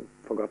question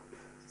I forgot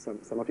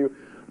some of you.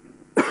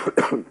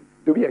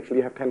 Do we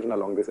actually have tension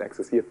along this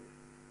axis here?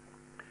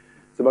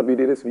 So what we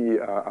did is we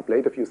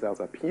ablate a few cells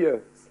up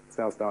here,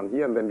 cells down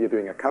here, and then we're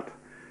doing a cut.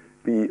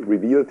 We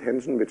reveal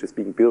tension, which is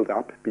being built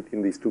up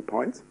between these 2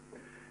 points.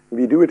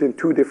 We do it in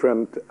 2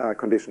 different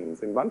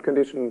conditions. In one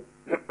condition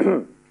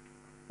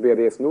where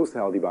there's no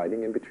cell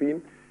dividing in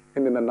between,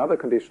 and in another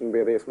condition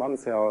where there's one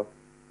cell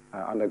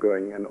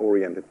undergoing an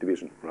oriented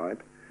division, right?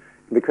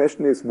 The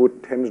question is,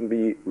 would tension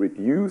be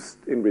reduced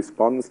in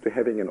response to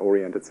having an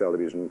oriented cell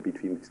division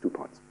between these 2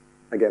 points?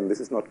 Again, this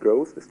is not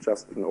growth, it's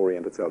just an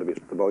oriented cell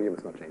division. The volume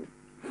is not changing.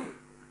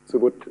 So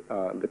would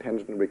the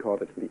tension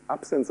recorded in the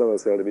absence of a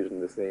cell division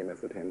the same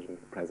as the tension in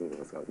the presence of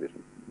a cell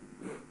division?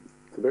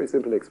 It's a very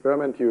simple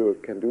experiment. You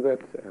can do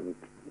that. And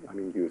I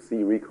mean, you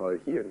see recoil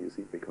here and you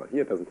see recoil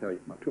here. It doesn't tell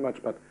you too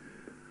much, but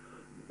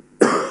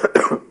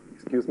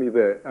excuse me,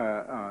 the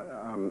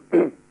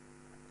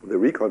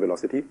recoil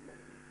velocity.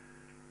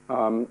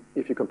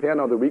 If you compare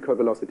now the recoil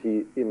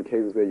velocity in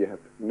cases where you have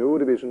no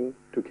division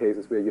to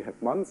cases where you have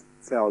one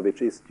cell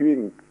which is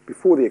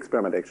before the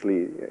experiment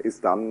actually is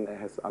done,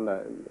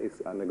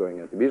 is undergoing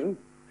a division,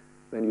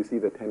 then you see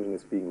that tension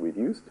is being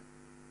reduced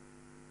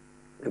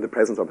in the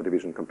presence of a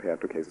division compared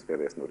to cases where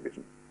there's no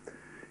division,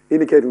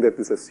 indicating that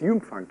this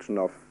assumed function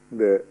of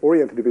the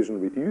oriented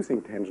division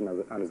reducing tension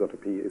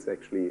anisotropy is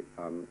actually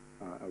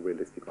a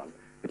realistic one,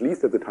 at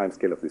least at the time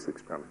scale of this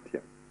experiment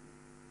here.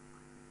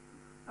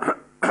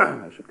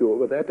 I should go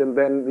over that. And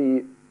then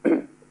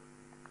the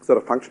sort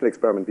of functional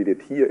experiment we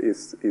did here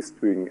is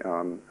doing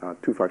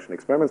 2 functional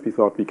experiments. We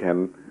thought we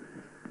can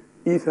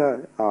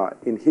either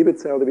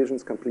inhibit cell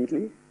divisions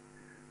completely,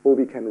 or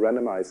we can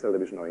randomize cell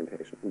division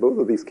orientation. In both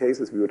of these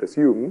cases, we would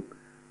assume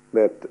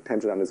that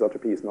tension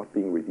anisotropy is not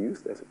being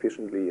reduced as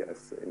efficiently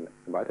as in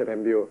the wild-type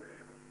embryo,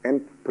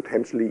 and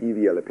potentially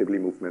EVL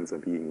epithelial movements are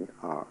being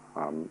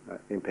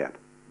impaired.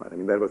 Right? I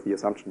mean, that was the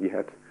assumption we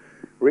had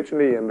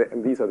originally,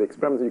 and these are the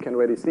experiments you can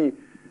already see.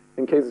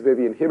 In cases where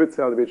we inhibit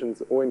cell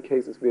divisions, or in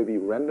cases where we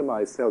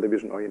randomize cell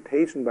division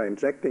orientation by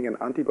injecting an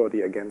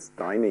antibody against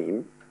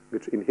dynein,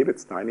 which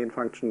inhibits dynein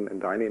function, and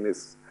dynein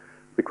is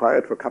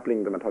required for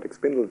coupling the mitotic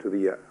spindle to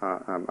the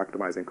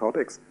actomizing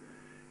cortex.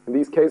 In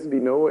these cases, we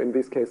know in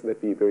this case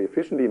that we very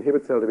efficiently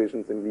inhibit cell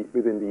divisions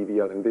within the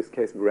EVL. In this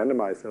case, we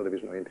randomize cell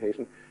division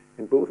orientation.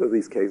 In both of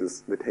these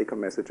cases, the take-home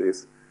message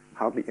is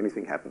hardly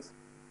anything happens.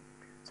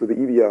 So the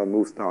EVL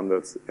moves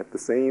downwards at the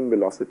same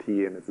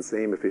velocity and at the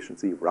same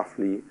efficiency,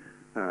 roughly,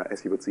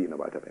 as you would see in a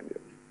wild-type embryo.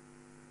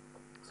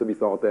 So we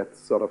thought that's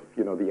sort of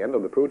the end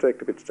of the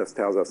project, which just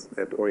tells us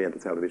that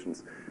oriented cell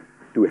divisions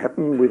do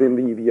happen within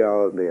the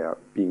EVL. They are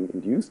being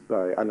induced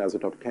by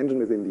anisotropic tension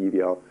within the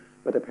EVL,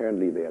 but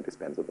apparently they are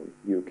dispensable.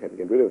 You can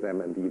get rid of them,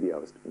 and the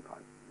EVL is doing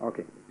fine.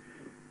 Okay.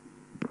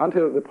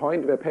 Until the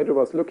point where Pedro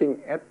was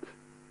looking at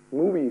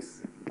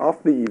movies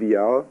of the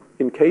EVL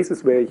in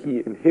cases where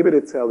he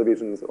inhibited cell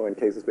divisions or in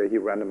cases where he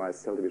randomized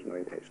cell division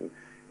orientation.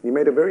 He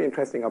made a very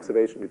interesting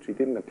observation, which he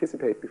didn't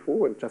anticipate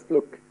before, and just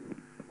look,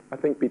 I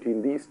think,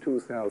 between these two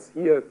cells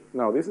here.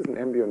 Now, this is an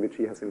embryo in which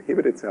he has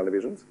inhibited cell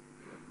divisions.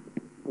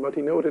 What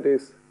he noted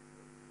is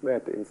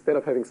that instead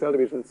of having cell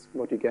divisions,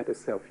 what you get is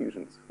cell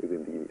fusions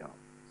within the EVL.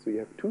 So you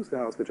have two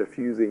cells which are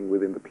fusing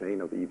within the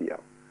plane of the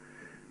EVL.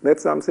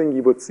 That's something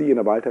you would see in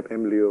a wild-type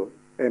embryo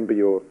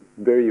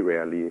very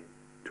rarely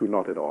to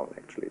not at all,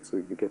 actually. So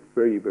you get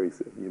very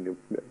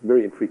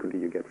infrequently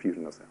you get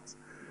fusion of cells.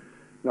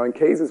 Now, in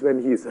cases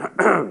when he's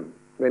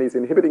when he's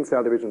inhibiting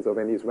cell divisions or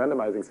when he's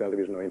randomizing cell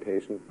division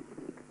orientation,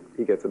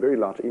 he gets a very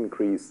large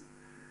increase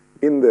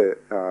in the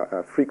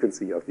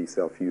frequency of these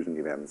cell fusion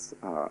events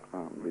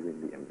within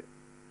the embryo.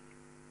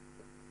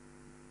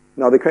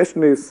 Now, the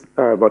question is,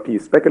 what he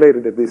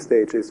speculated at this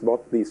stage is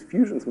what these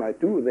fusions might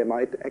do. They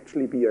might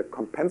actually be a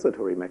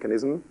compensatory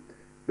mechanism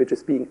which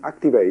is being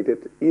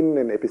activated in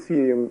an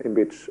epithelium in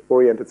which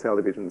oriented cell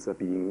divisions are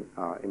being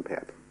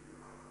impaired.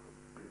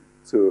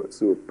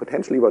 So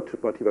potentially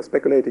what he was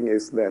speculating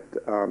is that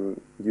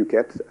you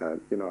get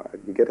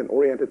an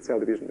oriented cell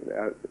division,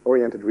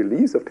 oriented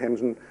release of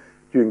tension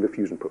during the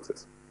fusion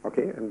process.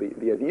 Okay, and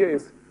the idea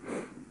is,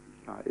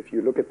 if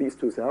you look at these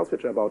two cells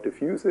which are about to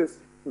fuse, is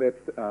that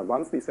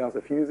once these cells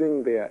are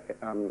fusing, they are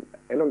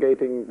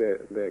elongating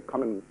the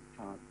common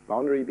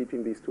boundary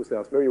between these two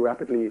cells very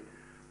rapidly,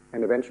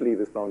 and eventually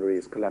this boundary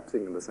is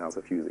collapsing and the cells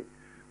are fusing.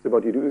 So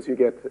what you do is you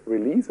get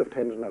release of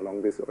tension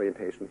along this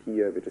orientation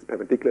here, which is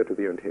perpendicular to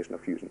the orientation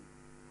of fusion.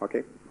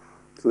 Okay,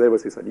 so that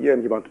was his idea,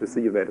 and he wanted to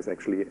see if that is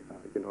actually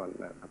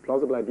a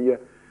plausible idea.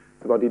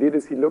 So what he did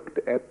is he looked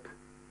at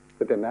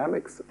the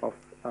dynamics of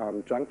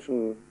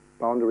junction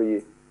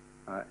boundary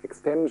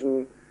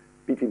extension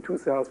between two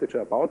cells which are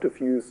about to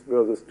fuse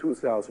versus two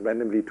cells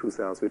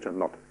which are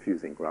not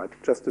fusing, right?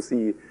 Just to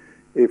see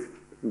if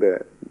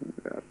the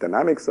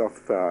dynamics of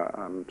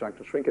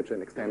junction shrinkage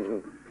and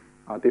extension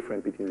are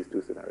different between these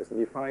two scenarios. And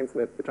he finds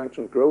that the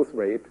junction growth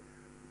rate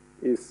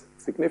is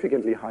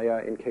significantly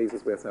higher in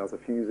cases where cells are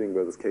fusing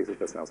versus cases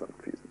where cells are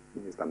not fusing.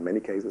 He's done many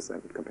cases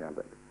and compared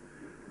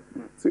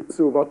that.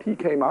 So what he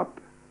came up,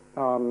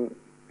 and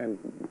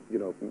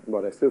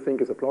what I still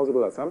think is a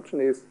plausible assumption,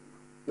 is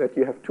that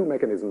you have two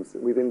mechanisms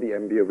within the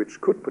embryo which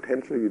could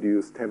potentially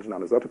reduce tension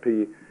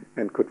anisotropy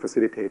and could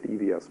facilitate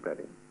EVL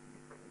spreading.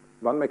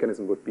 One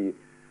mechanism would be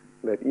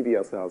that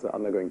EVL cells are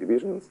undergoing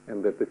divisions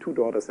and that the two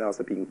daughter cells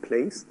are being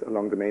placed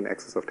along the main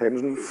axis of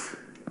tension,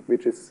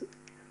 which is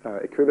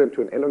equivalent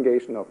to an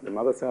elongation of the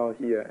mother cell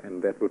here,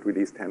 and that would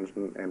release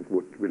tension and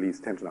would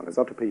release tension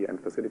anisotropy and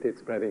facilitate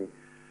spreading.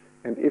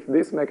 And if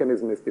this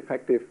mechanism is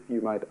defective,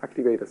 you might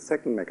activate a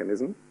second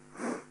mechanism,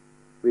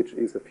 which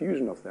is a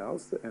fusion of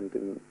cells. And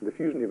in the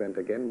fusion event,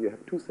 again, you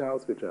have two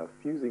cells which are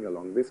fusing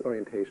along this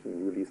orientation, and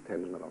you release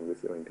tension along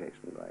this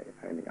orientation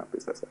by ending up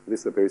with this.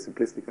 This is a very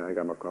simplistic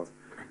diagram, of course,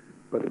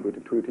 but it would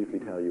intuitively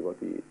tell you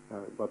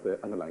what the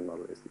underlying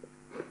model is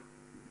here.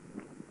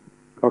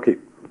 Okay,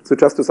 so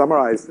just to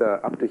summarize,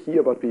 up to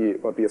here, what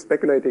we are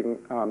speculating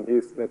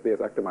is that there's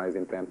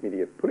actomyosin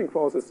band-mediated pulling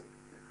forces,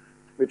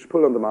 which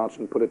pull on the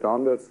margin, pull it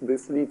downwards.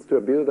 This leads to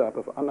a buildup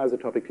of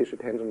anisotropic tissue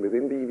tension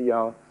within the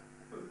EVL,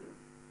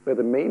 where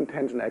the main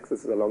tension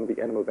axis is along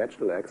the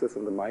animal-vegetal axis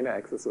and the minor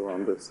axis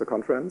around the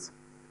circumference.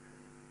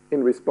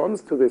 In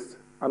response to this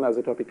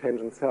anisotropic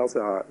tension, cells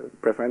are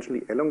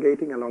preferentially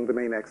elongating along the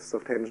main axis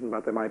of tension,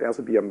 but there might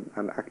also be an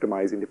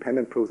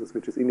actomyosin-dependent process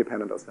which is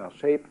independent of cell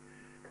shape,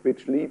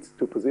 which leads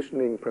to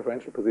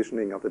preferential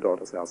positioning of the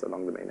daughter cells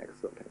along the main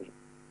axis of tension.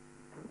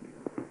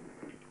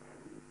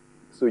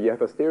 So you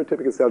have a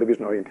stereotypical cell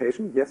division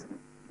orientation. Yes?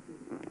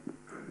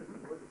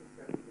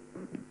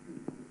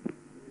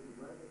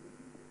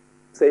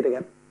 Say it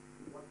again.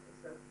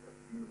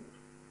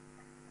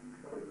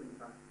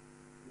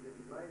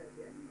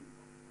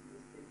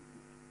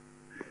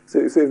 So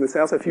if the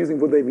cells are fusing,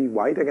 would they be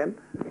white again?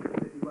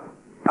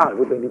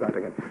 Would they be white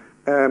again?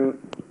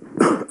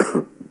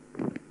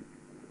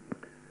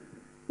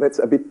 That's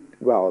a bit,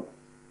 well,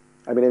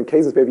 I mean, in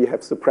cases where we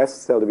have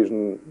suppressed cell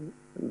division,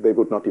 they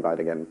would not divide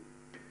again.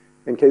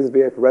 In cases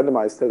where we have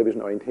randomized cell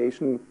division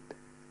orientation,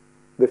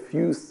 the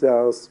fused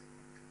cells,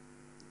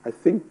 I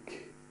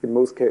think, in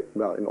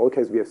all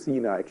cases we have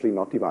seen are actually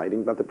not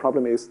dividing, but the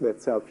problem is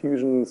that cell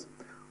fusions,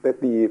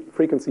 that the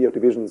frequency of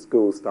divisions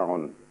goes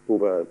down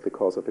over the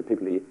course of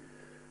epipily.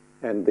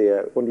 And they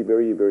are only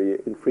very, very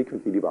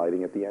infrequently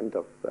dividing at the end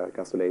of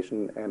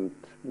gastrulation. And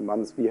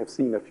once we have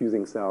seen a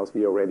fusing cells,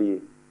 we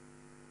already,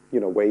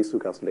 ways through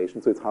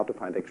gastrulation. So it's hard to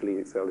find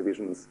actually cell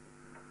divisions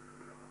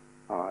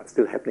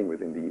still happening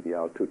within the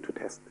EVL to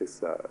test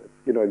this.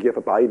 If you have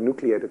a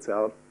binucleated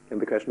cell, and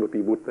the question would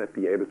be, would that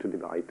be able to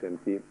divide? And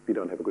we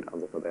don't have a good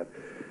answer for that.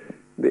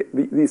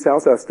 These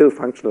cells are still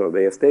functional.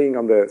 They are staying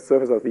on the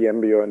surface of the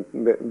embryo. And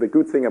the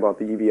good thing about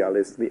the EVL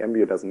is the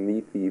embryo doesn't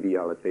need the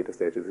EVL at later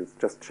stages. It's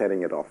just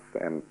shedding it off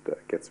and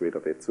gets rid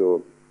of it.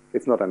 So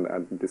it's not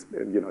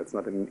it's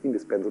not an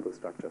indispensable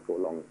structure for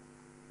long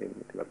in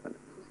development.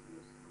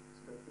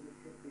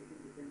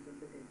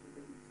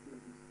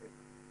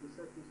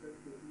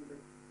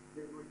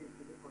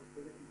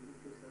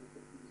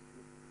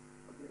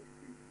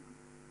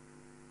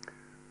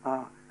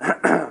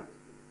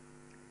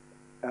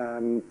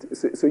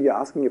 So you're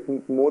asking if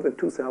more than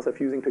two cells are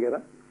fusing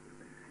together?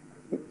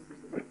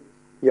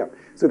 Yeah.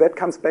 So that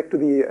comes back to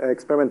the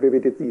experiment where we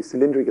did the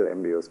cylindrical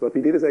embryos. What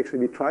we did is actually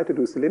we tried to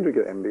do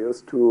cylindrical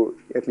embryos to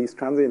at least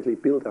transiently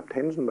build up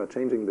tension by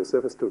changing the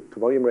surface to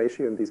volume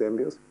ratio in these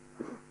embryos,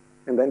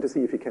 and then to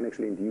see if we can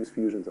actually induce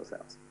fusions of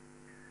cells.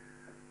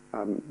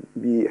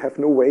 We have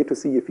no way to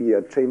see if we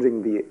are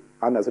changing the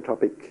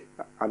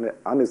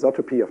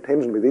anisotropy of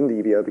tension within the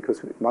EVL,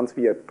 because once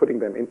we are putting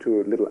them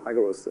into little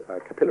agarose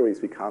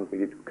capillaries, we can't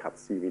really do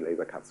cuts, UV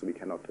laser cuts, so we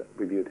cannot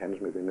reveal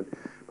tension within it.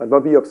 But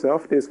what we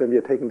observed is when we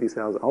are taking these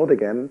cells out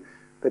again,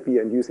 that we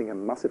are inducing a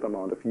massive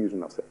amount of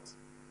fusion of cells,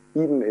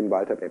 even in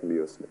wild-type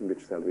embryos in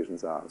which cell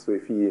divisions are. So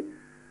if we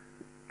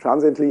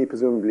transiently,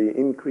 presumably,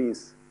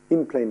 increase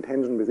in-plane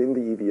tension within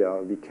the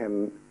EVL, we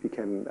can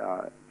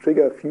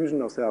trigger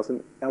fusion of cells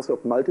and also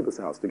of multiple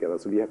cells together.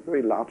 So we have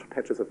very large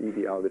patches of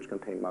EVL which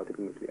contain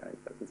multiple nuclei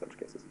in such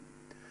cases.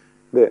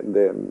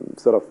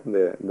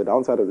 The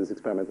downside of this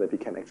experiment is that we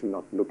can actually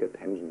not look at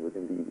tension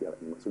within the EVL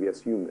anymore. So we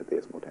assume that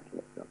there's more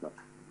tension, but not much.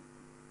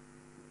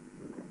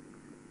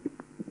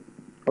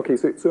 Okay,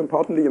 so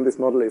importantly in this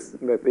model is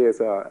that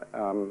there's a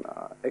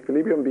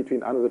equilibrium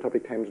between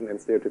anisotropic tension and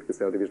stereotypical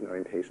cell division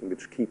orientation,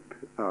 which keep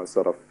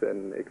sort of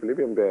an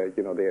equilibrium where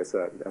there's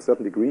a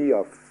certain degree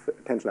of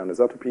tension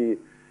anisotropy,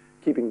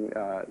 keeping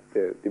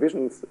the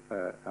divisions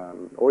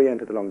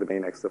oriented along the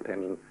main axis of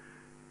tension.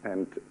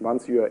 And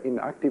once you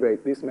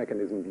inactivate this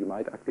mechanism, you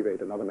might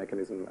activate another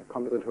mechanism, a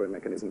compensatory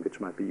mechanism, which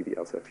might be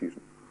EVL cell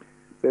fusion.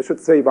 So I should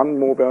say one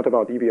more word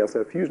about EVL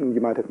cell fusion.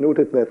 You might have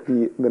noted that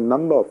the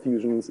number of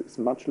fusions is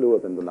much lower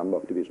than the number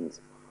of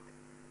divisions,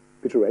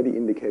 which already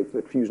indicates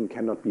that fusion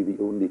cannot be the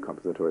only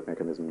compensatory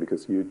mechanism,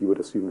 because you would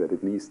assume that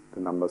at least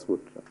the numbers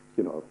would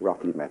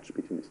roughly match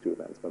between these two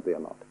events, but they are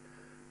not.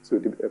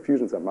 So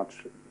fusions are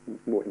much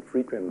more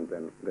infrequent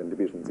than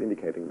divisions,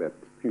 indicating that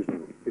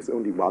fusion is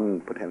only one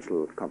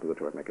potential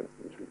compensatory mechanism.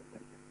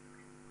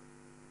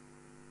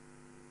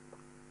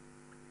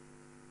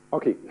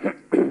 Okay.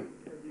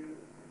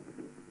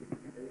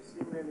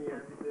 Any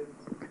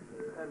evidence,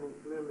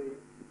 clearly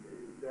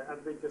the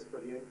advantages for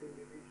orienting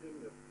division,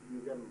 you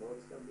get more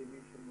cell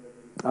division.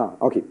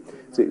 Okay.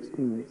 So,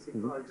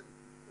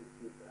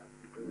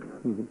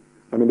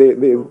 I mean,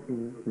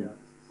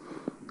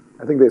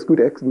 I think there's good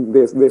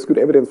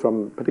evidence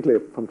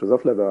particularly from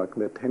Drosophila work,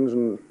 that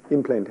tension,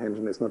 in-plane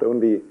tension, is not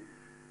only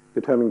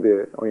determining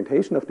the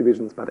orientation of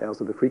divisions, but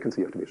also the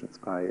frequency of divisions.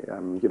 By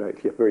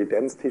if you have very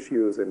dense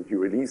tissues and you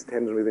release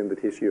tension within the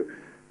tissue,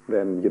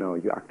 then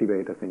you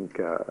activate, I think,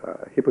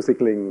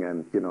 hypocycling,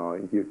 and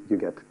you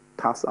get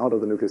TAS out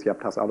of the nucleus, you have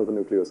TAS out of the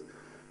nucleus,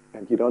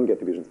 and you don't get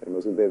divisions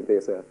anymore. So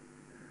there's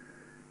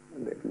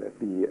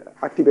the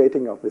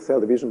activating of the cell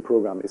division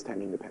program is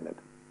tension dependent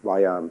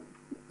via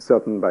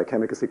certain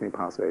biochemical signaling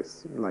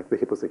pathways, like the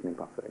hypocycling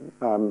pathway.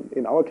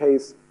 In our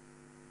case,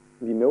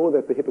 we know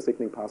that the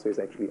hypocycling pathway is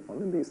actually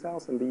on in these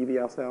cells, in the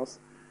EVL cells.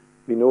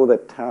 We know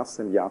that TAS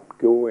and YAP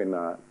go in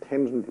a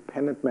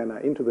tension-dependent manner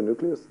into the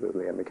nucleus, they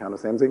are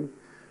mechanosensing.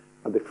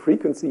 But the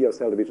frequency of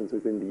cell divisions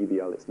within the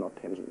EVL is not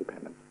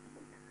tension-dependent.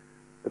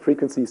 The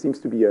frequency seems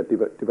to be a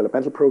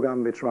developmental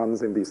program which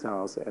runs in these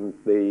cells, and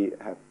they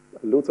have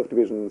loads of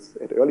divisions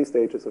at early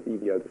stages of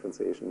EVL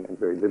differentiation and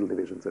very little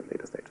divisions at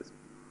later stages.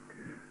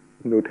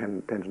 No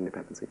tension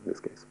dependency in this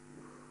case.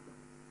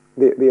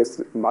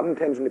 There's one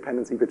tension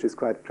dependency which is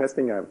quite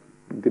interesting. I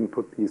didn't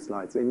put these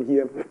slides in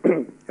here.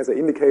 As I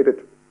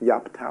indicated,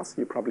 YAP-TAS,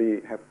 you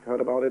probably have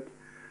heard about it.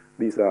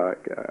 These are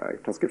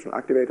transcriptional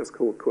activators,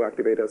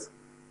 co-activators.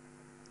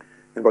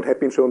 And what had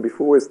been shown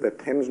before is that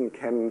tension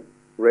can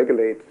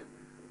regulate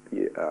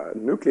the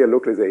nuclear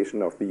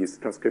localization of these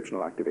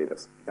transcriptional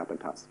activators, YAP and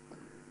TAS.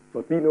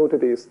 What we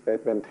noted is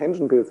that when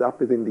tension builds up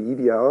within the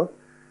EVL,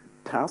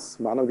 TAS,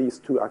 one of these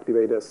two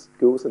activators,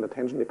 goes in a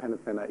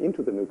tension-dependent manner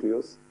into the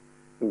nucleus.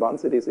 And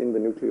once it is in the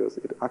nucleus,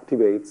 it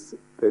activates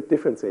the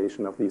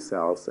differentiation of these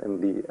cells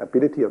and the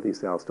ability of these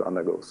cells to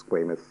undergo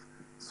squamous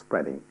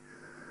spreading.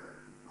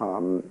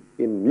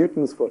 In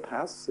mutants for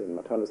TAS, in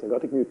maternal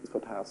syngotic mutants for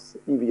TAS,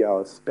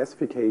 EVL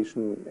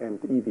specification and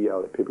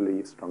EVL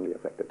epibole is strongly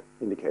affected,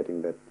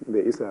 indicating that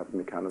there is a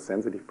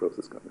mechanosensitive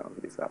process going on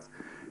in these cells,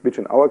 which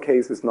in our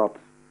case is not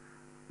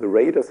the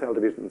rate of cell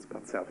divisions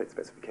per cell fate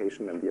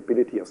specification and the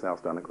ability of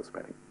cells to undergo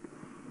spreading.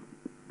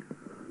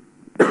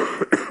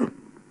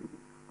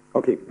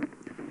 Okay,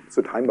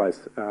 so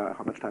time-wise,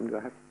 how much time do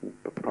I have?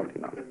 Probably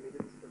enough. 10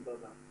 minutes, about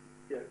that.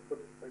 Yeah,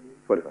 45 minutes.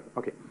 45,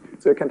 okay.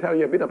 So I can tell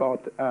you a bit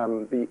about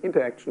the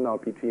interaction now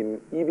between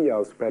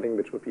EVL spreading,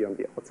 which would be on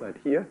the outside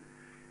here,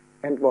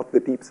 and what the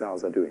deep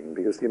cells are doing.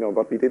 Because,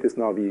 what we did is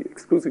now we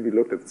exclusively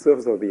looked at the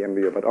surface of the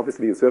embryo, but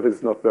obviously the surface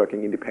is not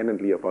working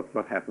independently of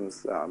what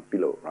happens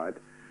below, right?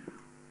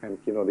 And,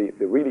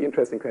 the really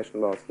interesting question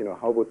was,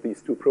 how would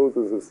these two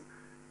processes,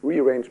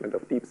 rearrangement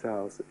of deep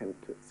cells and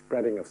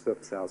spreading of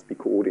surface cells, be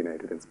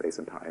coordinated in space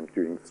and time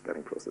during the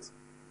spreading process?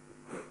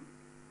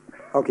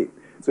 Okay,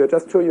 so I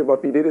just show you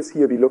what we did is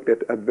here we looked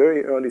at a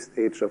very early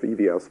stage of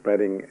EVL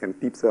spreading and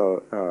deep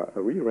cell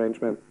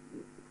rearrangement,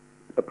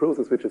 a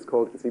process which is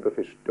called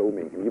Zebrafish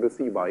doming, and you will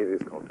see why it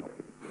is called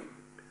doming.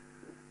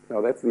 Now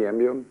that's the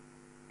embryo,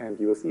 and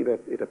you will see that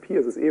it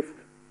appears as if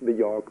the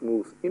yolk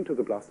moves into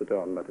the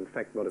blastoderm, but in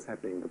fact what is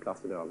happening, the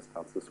blastoderm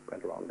starts to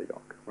spread around the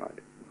yolk, right?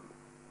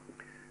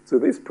 So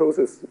this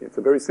process, it's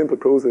a very simple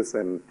process,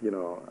 and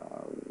you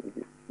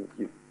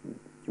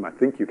might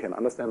think you can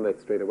understand that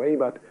straight away,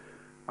 but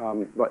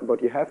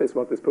what you have is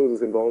what this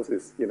process involves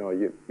is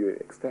you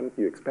expand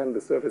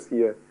the surface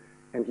here,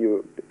 and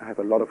you have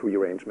a lot of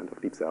rearrangement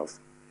of deep cells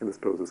in this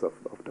process of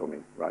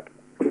doming, right?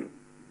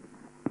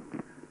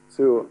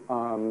 So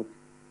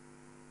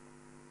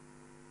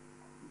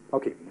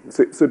okay,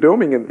 so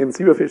doming in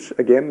Zebrafish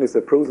again is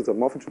a process, a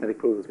morphogenetic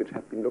process, which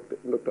has been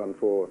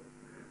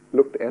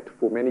looked at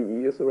for many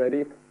years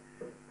already,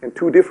 and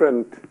two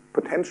different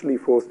potentially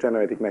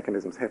force-generating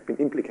mechanisms have been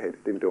implicated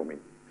in doming.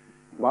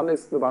 One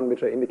is the one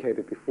which I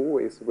indicated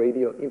before, is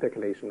radial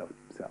intercalation of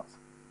deep cells.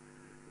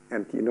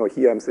 And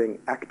here I'm saying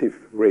active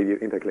radial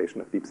intercalation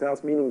of deep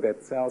cells, meaning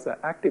that cells are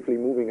actively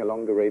moving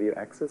along the radial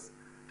axis,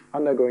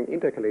 undergoing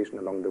intercalation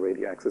along the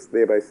radial axis,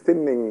 thereby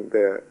thinning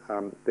the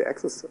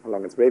axis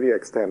along its radial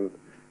extent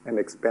and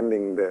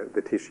expanding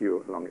the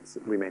tissue along its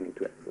remaining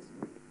two axes.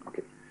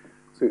 Okay.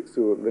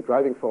 So the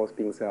driving force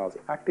being cells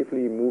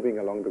actively moving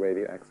along the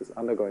radial axis,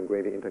 undergoing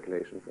radial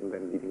intercalations, and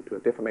then leading to a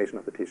deformation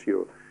of the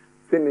tissue,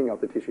 thinning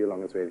of the tissue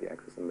along its radial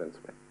axis, and then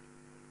spread.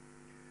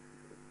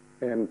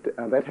 And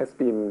that has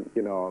been,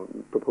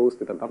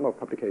 proposed in a number of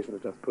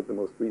publications. I just put the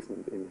most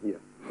recent in here.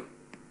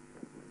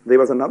 There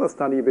was another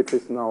study which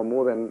is now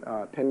more than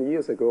 10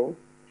 years ago,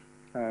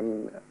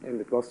 and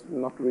it was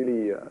not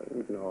really,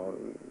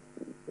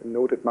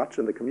 noted much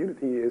in the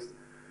community, is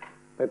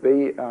that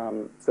they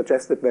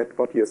suggested that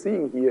what you're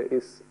seeing here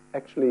is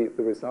actually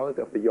the result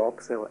of the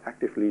yolk cell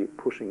actively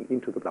pushing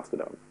into the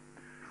blastoderm.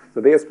 So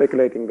they are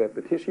speculating that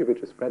the tissue which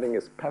is spreading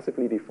is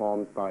passively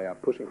deformed by a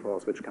pushing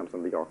force which comes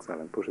from the yolk cell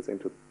and pushes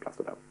into the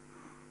blastoderm.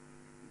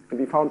 And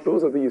we found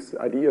both of these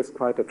ideas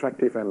quite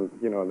attractive, and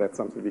that's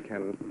something we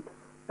can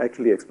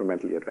actually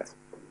experimentally address.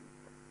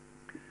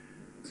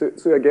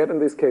 So again, in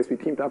this case, we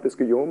teamed up with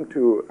Guillaume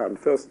to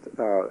first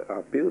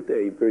build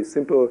a very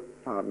simple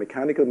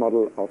mechanical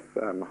model of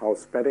how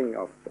spreading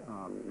of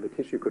the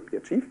tissue could be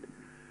achieved.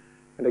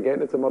 And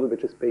again, it's a model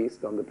which is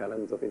based on the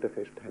balance of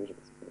interfacial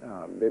tensions.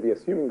 Where we're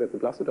assuming that the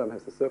blastoderm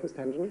has a surface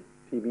tension,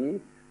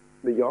 Tb,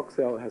 the yolk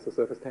cell has a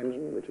surface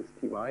tension, which is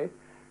Ty,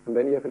 and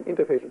then you have an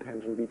interfacial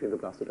tension between the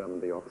blastoderm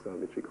and the yolk cell,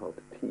 which we call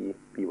Tbyi,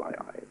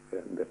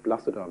 the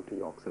blastoderm to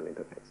yolk cell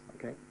interface.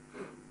 Okay.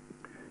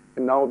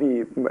 And now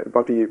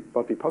what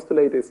we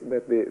postulate is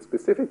that the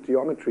specific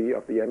geometry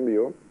of the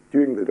embryo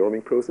during the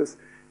doming process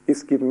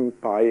is given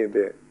by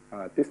the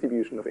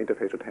distribution of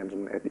interfacial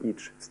tension at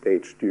each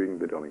stage during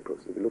the doming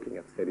process. We're looking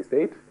at steady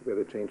state, where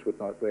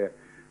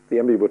the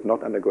embryo would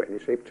not undergo any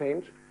shape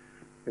change,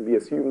 and we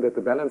assume that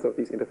the balance of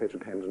these interfacial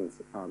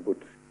tensions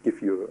would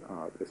give you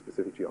the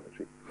specific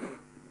geometry.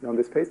 Now, in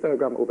this phase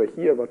diagram over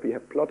here, what we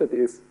have plotted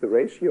is the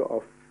ratio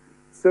of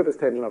surface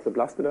tension of the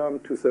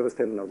blastoderm to surface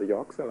tension of the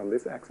yolk cell on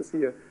this axis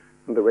here,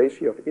 and the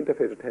ratio of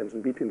interfacial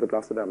tension between the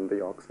blastoderm and the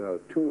yolk cell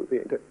to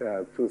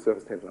the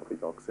surface tension of the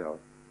yolk cell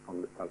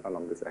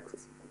along this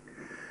axis.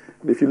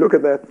 And if you look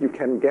at that, you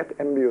can get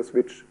embryos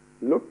which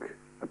look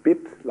a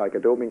bit like a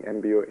doming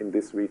embryo in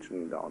this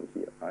region down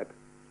here, right?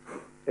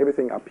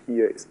 Everything up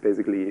here is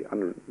basically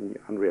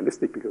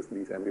unrealistic because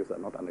these embryos are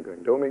not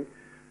undergoing doming.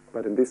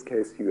 But in this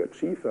case, you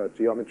achieve a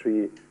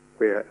geometry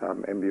where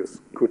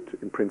embryos could,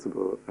 in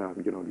principle,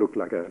 look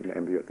like an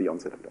embryo at the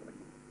onset of doming.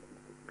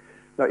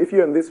 Now, if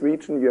you're in this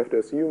region, you have to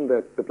assume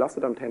that the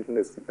blastoderm tension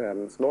is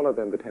smaller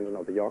than the tension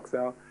of the yolk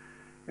cell,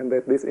 and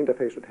that this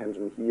interfacial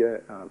tension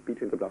here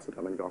between the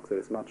blastoderm and yolk cell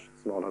is much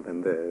smaller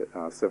than the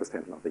surface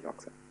tension of the yolk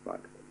cell, right?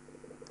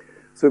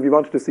 So we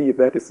wanted to see if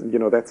that is,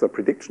 that's a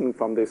prediction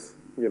from this,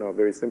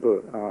 very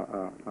simple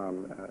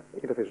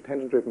interfacial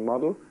tension-driven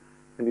model,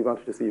 and we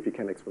wanted to see if we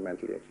can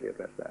experimentally actually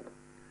address that.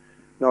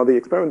 Now, the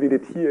experiment we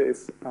did here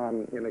is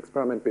an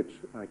experiment which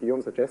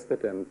Guillaume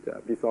suggested, and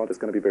we thought is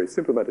going to be very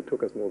simple, but it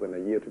took us more than a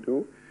year to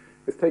do.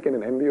 Is taking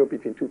an embryo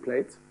between two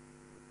plates,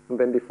 and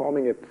then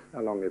deforming it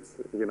along its,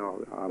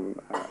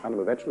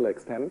 animal vaginal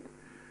extent.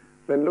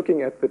 Then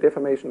looking at the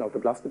deformation of the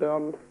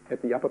blastoderm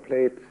at the upper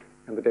plate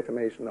and the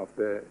deformation of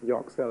the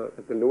York cell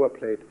at the lower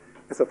plate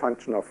as a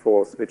function of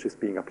force which is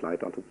being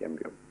applied onto the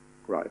embryo,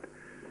 right?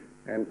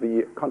 And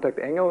the contact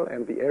angle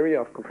and the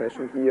area of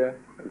compression here,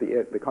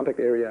 the contact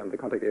area and the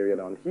contact area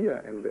down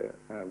here, and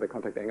the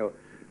contact angle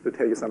will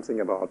tell you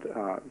something about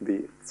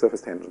the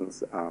surface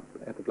tensions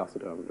at the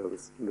blastoderm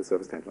versus the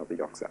surface tension of the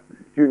York cell.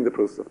 During the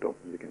process of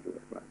doping, you can do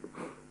that, right?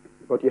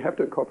 What you have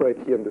to incorporate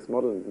here in this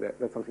model, and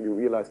that's something you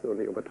realized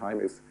only over time,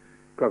 is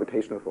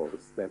gravitational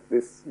forces. That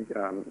this, the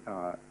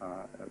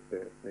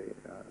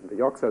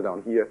York cell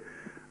down here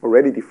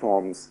already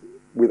deforms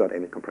without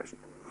any compression.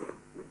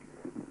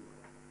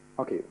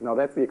 Okay, now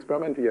that's the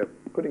experiment. We are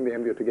putting the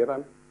embryo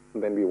together,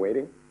 and then we're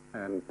waiting,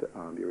 and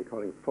we're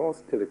recording the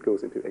force till it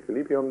goes into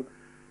equilibrium.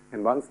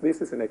 And once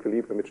this is in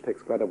equilibrium, which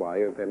takes quite a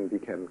while, then we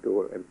can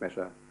go and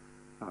measure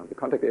the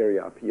contact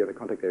area up here, the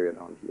contact area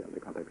down here, and the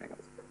contact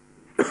angles,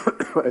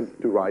 and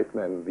derive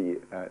then the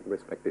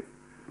respective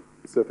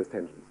surface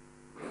tensions.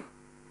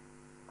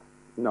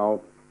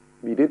 Now,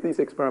 we did these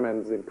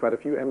experiments in quite a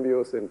few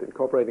embryos, and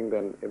incorporating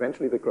then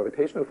eventually the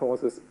gravitational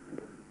forces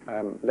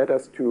led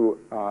us to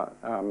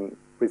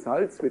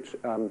results which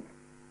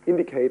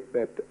indicate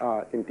that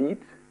indeed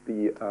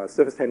the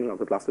surface tension of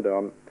the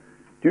blastoderm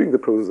during the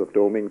process of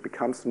doming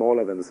becomes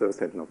smaller than the surface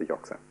tension of the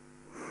York cell.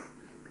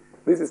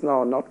 This is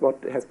now not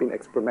what has been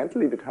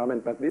experimentally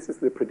determined, but this is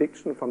the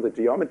prediction from the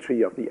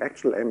geometry of the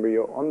actual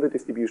embryo on the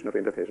distribution of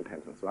interfacial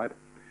tensions, right?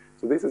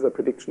 So this is a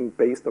prediction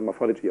based on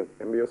morphology of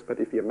embryos, but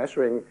if you're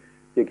measuring,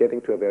 you're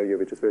getting to a value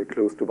which is very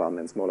close to 1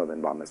 and smaller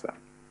than 1 as well,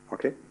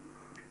 okay?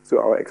 So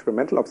our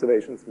experimental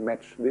observations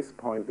match this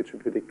point, which we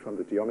predict from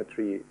the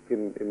geometry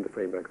in the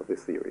framework of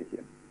this theory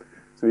here.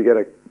 So we get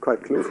a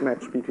quite close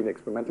match between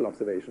experimental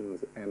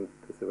observations and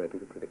the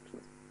theoretical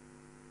predictions.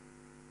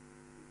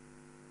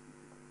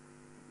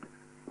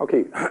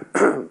 Okay,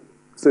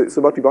 so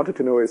what we wanted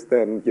to know is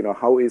then,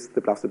 how is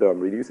the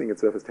blastoderm reducing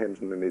its surface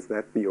tension, and is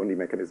that the only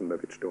mechanism by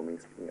which doming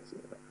is being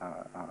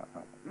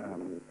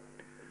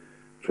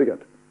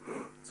triggered?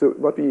 So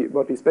what we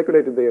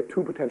speculated, there are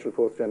two potential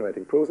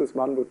force-generating processes.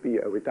 One would be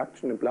a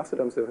reduction in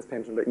blastoderm surface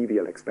tension by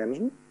EVL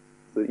expansion.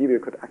 The EVL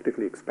could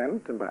actively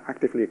expand, and by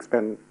actively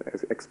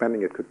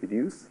expanding it could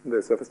reduce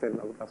the surface tension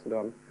of the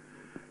blastoderm.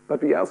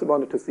 But we also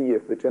wanted to see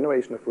if the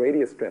generation of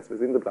radius stress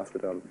within the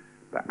blastoderm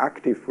by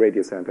active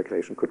radius cell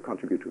intercalation could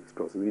contribute to this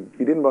process.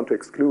 We didn't want to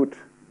exclude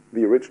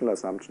the original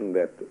assumption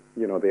that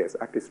there is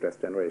active stress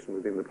generation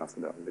within the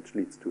blastoderm, which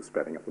leads to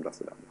spreading of the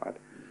blastoderm, right?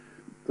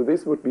 So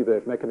this would be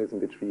the mechanism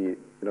which we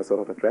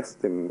sort of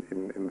addressed in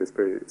this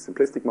very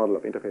simplistic model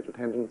of interfacial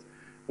tensions.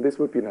 And this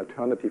would be an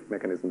alternative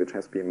mechanism which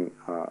has been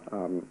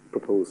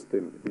proposed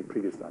in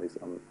previous studies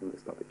on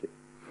this topic here.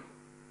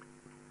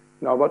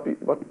 Now, what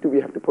do we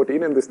have to put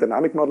in this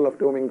dynamic model of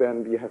doming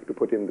then? We have to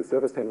put in the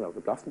surface tension of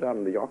the blastoderm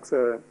and the York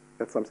cell.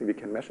 That's something we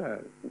can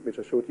measure, which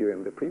I showed you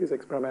in the previous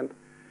experiment.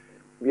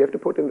 We have to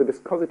put in the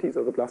viscosities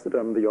of the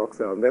blastoderm and the York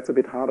cell, and that's a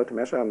bit harder to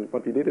measure. And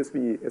what we did is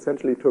we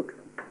essentially took,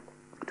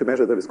 to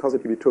measure the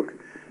viscosity, we took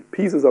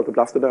pieces of the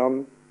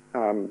blastoderm,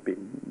 we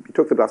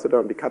took the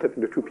blastoderm, we cut it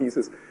into two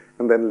pieces,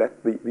 and then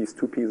let these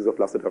two pieces of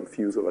blastoderm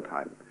fuse over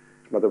time.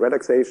 By the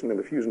relaxation and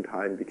the fusion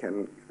time,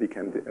 we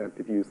can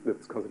deduce the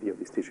viscosity of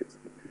these tissues.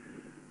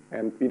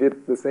 And we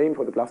did the same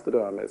for the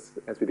blastoderm as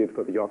we did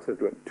for the York cell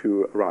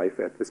to arrive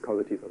at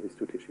viscosities of these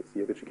two tissues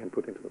here, which you can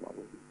put into the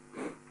model.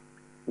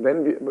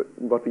 Then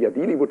what we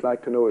ideally would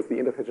like to know is the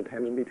interfacial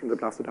tension between the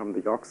blastoderm and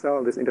the York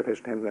cell, this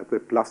interfacial tension at the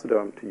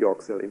blastoderm to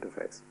York cell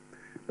interface.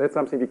 That's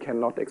something we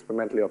cannot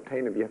experimentally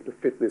obtain, and we have to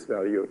fit this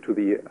value to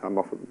the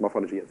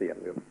morphology of the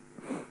embryo.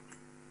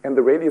 And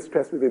the radius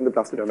stress within the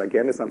blastoderm,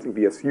 again, is something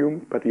we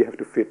assume, but we have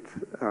to fit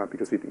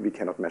because we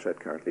cannot measure it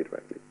currently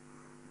directly.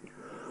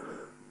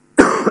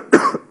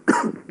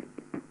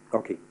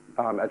 Okay,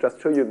 I'll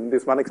just show you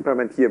this one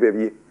experiment here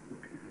where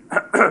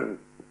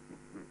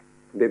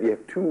we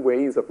have two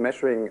ways of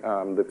measuring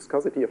the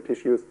viscosity of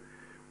tissues.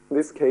 In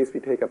this case, we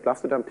take a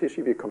blastoderm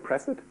tissue, we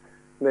compress it,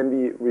 then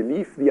we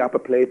relieve the upper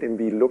plate, and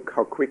we look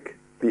how quick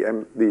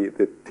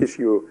the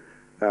tissue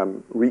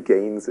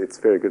regains its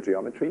spherical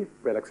geometry,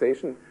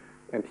 relaxation.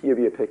 And here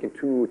we are taking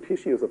two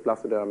tissues of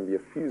blastoderm, we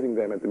are fusing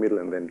them at the middle,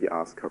 and then we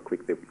ask how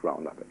quick they would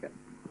round up again.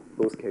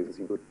 In both cases,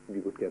 we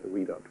would get a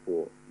readout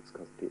for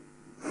viscosity.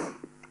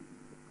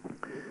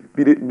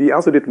 We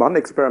also did one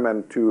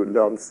experiment to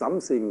learn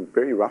something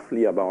very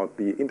roughly about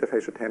the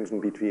interfacial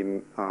tension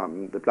between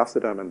the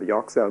blastoderm and the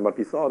York cell. And what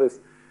we thought is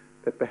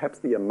that perhaps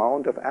the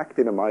amount of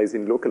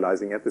actinomycin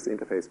localizing at this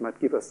interface might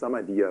give us some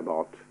idea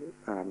about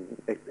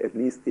at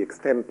least the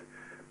extent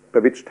by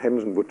which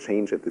tension would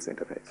change at this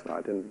interface,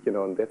 right?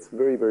 And that's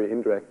very, very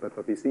indirect. But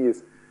what we see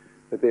is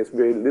that there's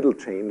very little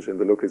change in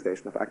the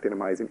localization of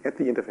actinomycin at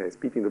the interface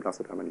between the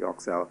blastoderm and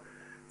York cell,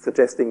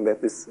 suggesting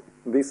that this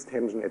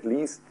tension, at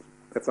least,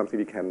 that's something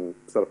we can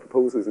sort of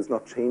propose, is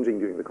not changing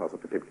during the course of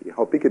fertility.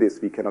 How big it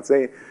is, we cannot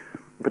say.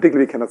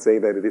 Particularly, we cannot say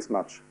that it is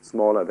much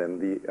smaller than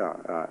the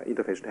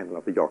interfacial tension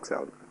of the York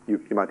cell.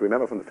 You might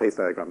remember from the phase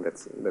diagram,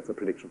 that's a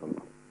prediction from the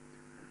model.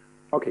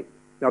 Okay,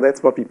 now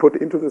that's what we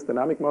put into this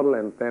dynamic model,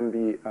 and then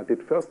we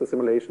did first a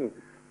simulation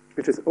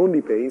which is only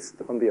based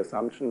on the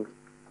assumption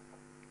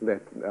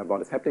that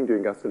what is happening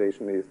during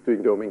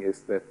during doming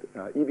is that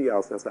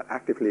EVR cells are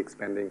actively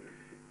expanding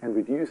and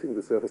reducing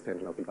the surface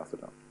tension of the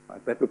blastodome.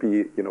 Right? That would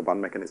be,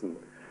 one mechanism.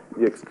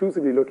 We're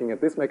exclusively looking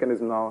at this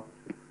mechanism now,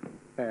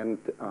 and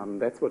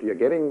that's what you're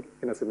getting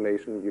in a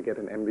simulation. You get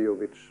an embryo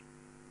which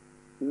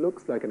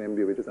looks like an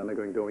embryo which is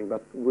undergoing doming,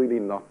 but really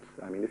not.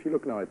 I mean, if you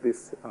look now at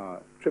this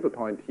triple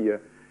point here,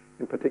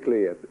 in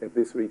particular at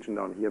this region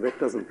down here, that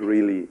doesn't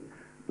really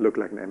look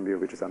like an embryo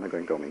which is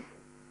undergoing doming.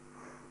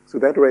 So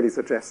that already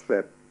suggests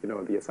that,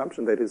 the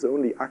assumption that it's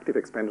only active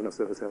expansion of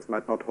surface cells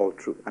might not hold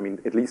true. I mean,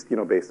 at least,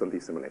 based on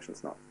these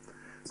simulations now.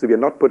 So we are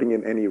not putting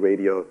in any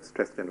radial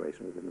stress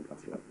generation within the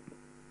blastodome.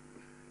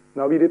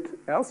 Now, we did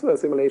elsewhere a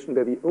simulation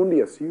where we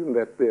only assume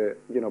that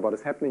what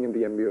is happening in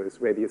the embryo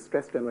is radial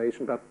stress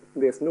generation, but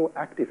there's no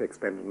active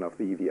expansion of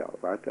the EVL,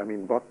 right? I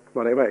mean,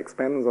 whatever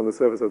expands on the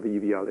surface of the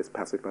EVL is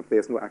passive, but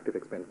there's no active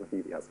expansion of the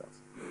EVL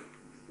cells.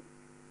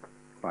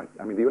 Right?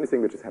 I mean, the only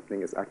thing which is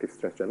happening is active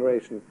stress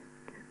generation.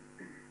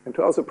 And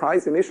to our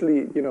surprise,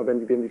 initially,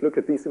 when we looked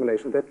at these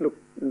simulations, that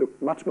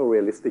looked much more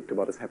realistic to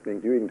what is happening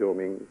during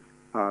doming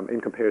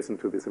in comparison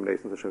to the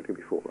simulations I showed you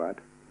before, right?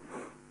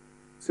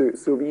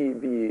 So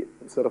we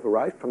sort of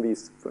arrived from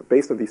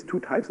based on these two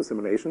types of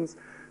simulations,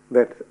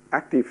 that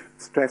active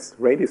stress,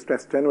 radial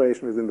stress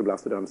generation within the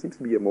blastodome seems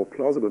to be a more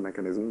plausible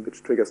mechanism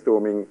which triggers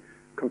doming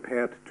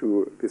compared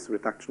to this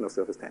reduction of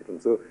surface tension.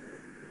 So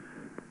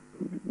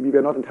we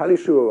were not entirely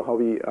sure how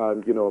we,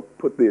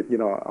 put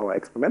our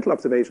experimental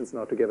observations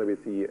now together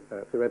with the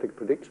theoretical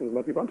predictions.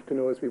 What we wanted to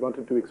know is we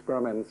wanted to do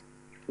experiments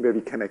where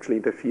we can actually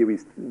interfere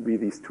with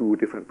these two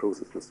different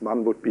processes.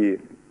 One would be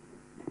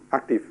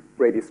active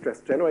radial stress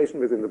generation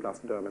within the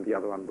blastodome, and the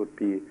other one would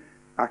be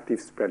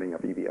active spreading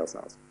of EVL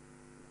cells.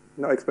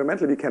 Now,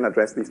 experimentally, we can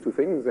address these two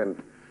things, and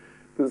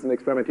this is an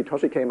experiment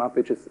Hitoshi came up,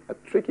 which is a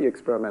tricky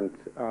experiment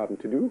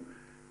to do.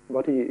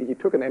 But he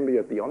took an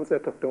embryo at the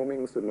onset of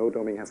doming, so no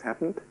doming has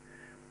happened,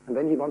 and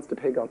then he wants to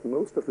take out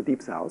most of the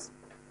deep cells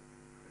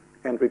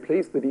and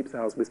replace the deep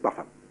cells with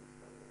buffer.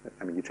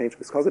 I mean, you change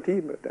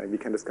viscosity, but we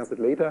can discuss it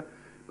later.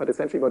 But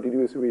essentially what you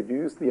do is you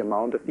reduce the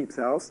amount of deep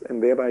cells,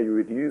 and thereby you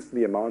reduce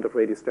the amount of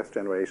radial stress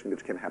generation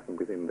which can happen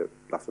within the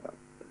blastodome.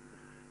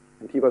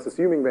 And he was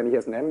assuming when he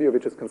has an embryo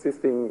which is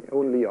consisting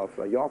only of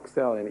a York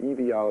cell, an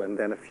EVL, and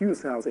then a few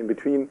cells in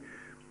between,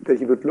 that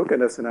he would look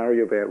at a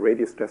scenario where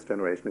radial stress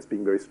generation is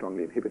being very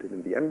strongly inhibited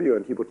in the embryo,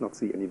 and he would not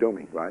see any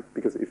doming, right?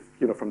 Because if,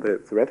 from the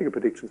theoretical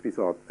predictions, we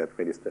thought that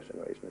radial stress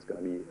generation is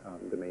going to be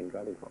the main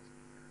driving force.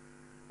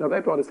 Now,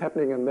 that's what is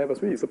happening, and that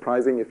was really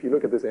surprising. If you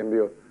look at this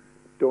embryo,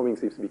 doming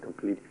seems to be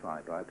completely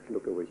fine, right?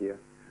 Look over here.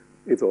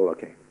 It's all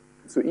okay.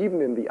 So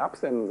even in the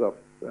absence of,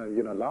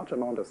 a large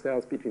amount of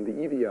cells between the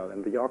EVL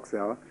and the York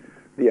cell,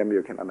 the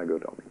embryo can undergo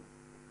doming.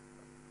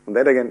 And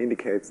that, again,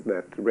 indicates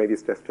that radial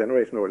stress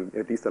generation, or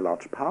at least a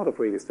large part of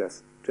radial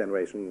stress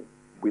generation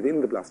within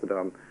the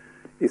blastodome,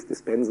 is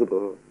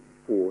dispensable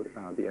for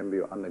the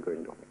embryo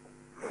undergoing doming.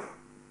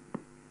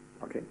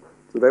 Okay,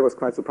 so that was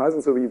quite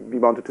surprising. So we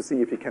wanted to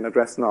see if we can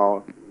address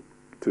now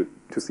to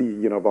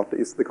see, what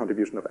is the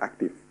contribution of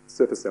active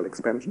surface cell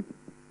expansion.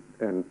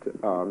 And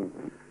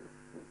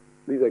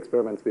these are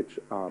experiments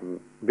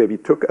where we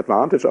took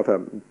advantage of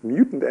a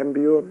mutant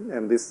embryo,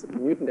 and this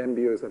mutant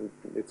embryo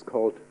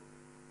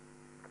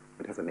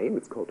it has a name,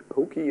 it's called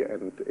Pokey,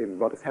 and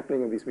what is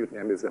happening in these mutant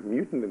embryos is a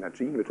mutant in a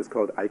gene which is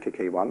called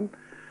IKK1,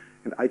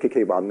 and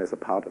IKK1 is a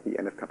part of the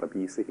NF-kappa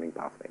B signaling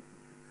pathway.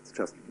 It's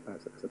just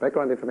as a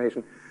background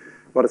information.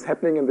 What is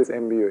happening in this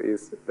embryo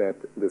is that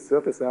the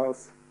surface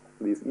cells,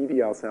 these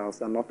EVR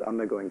cells, are not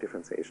undergoing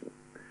differentiation.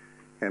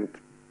 And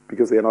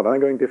because they are not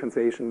undergoing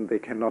differentiation, they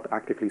cannot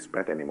actively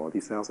spread anymore.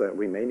 These cells are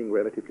remaining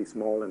relatively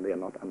small, and they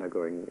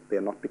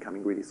are not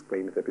becoming really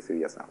squamous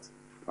epithelial cells,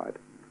 right?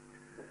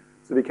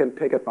 So we can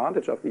take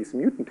advantage of these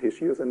mutant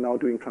tissues and now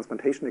doing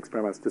transplantation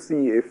experiments to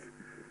see if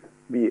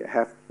we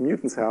have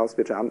mutant cells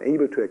which are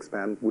unable to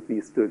expand, would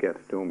we still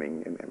get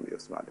doming in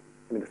embryos, right?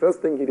 I mean, the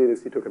first thing he did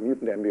is he took a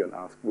mutant embryo and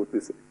asked, would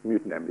this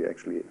mutant embryo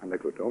actually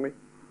undergo doming?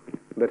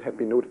 That had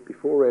been noted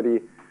before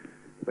already,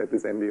 that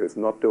this embryo is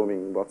not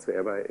doming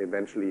whatsoever.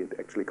 Eventually, it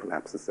actually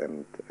collapses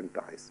and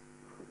dies.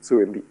 So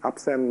in the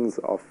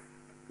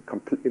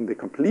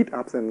complete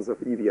absence of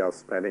EVR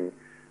spreading,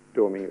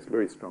 doming is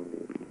very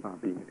strongly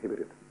being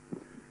inhibited.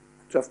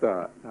 Just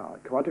a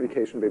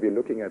quantification where we're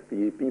looking at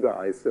the beaver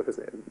eye surface,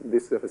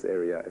 this surface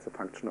area as a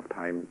function of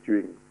time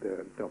during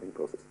the doming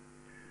process.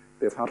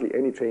 There's hardly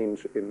any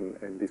change in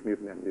these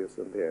mutant embryos,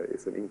 and there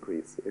is an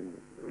increase in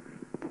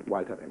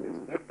wild-type embryos.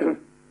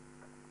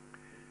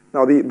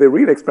 Now, the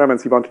real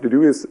experiments he wanted to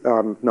do is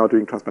now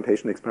doing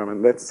transplantation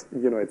experiment. That's,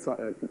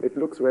 it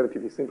looks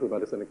relatively simple,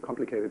 but it's a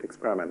complicated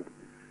experiment.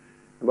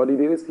 And what he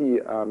did is he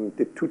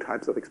did two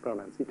types of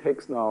experiments. He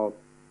takes now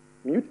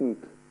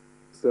mutant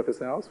surface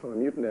cells from a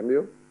mutant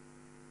embryo,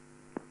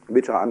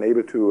 which are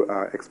unable to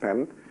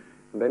expand,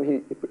 and then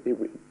he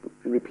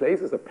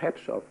replaces a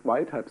patch of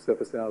wild-type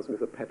surface cells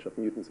with a patch of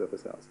mutant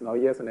surface cells. Now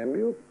he has an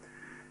embryo,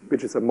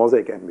 which is a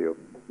mosaic embryo,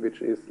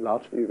 which is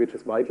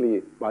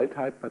widely wild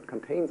type, but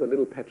contains a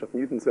little patch of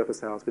mutant surface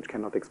cells which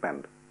cannot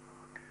expand.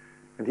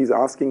 And he's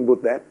asking,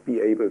 would that be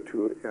able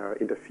to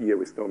interfere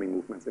with doming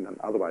movements in an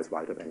otherwise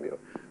wild type embryo?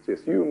 So you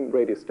assume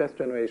radius stress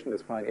generation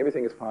is fine,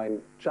 everything is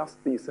fine,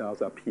 just these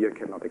cells up here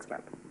cannot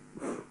expand.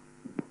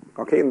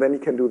 Okay, and then he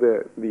can do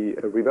the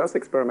reverse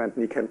experiment,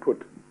 and he can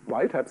put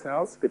wild type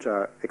cells, which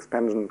are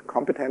expansion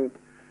competent,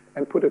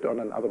 and put it on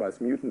an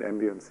otherwise mutant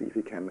embryo and see if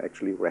he can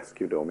actually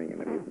rescue doming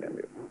in a mutant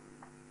embryo.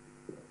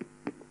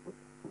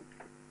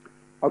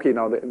 Okay,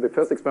 now the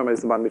first experiment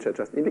is the one which I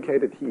just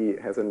indicated. He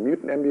has a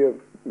mutant embryo,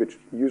 which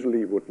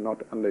usually would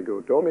not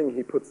undergo doming.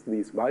 He puts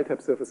these wild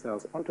type surface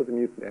cells onto the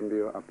mutant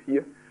embryo up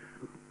here,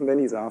 and then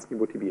he's asking,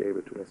 would he be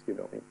able to rescue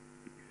doming?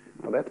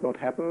 Now that's what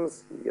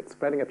happens. You get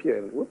spreading up here,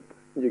 and whoop,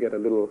 you get a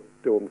little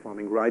dome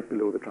forming right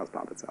below the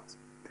transplanted cells.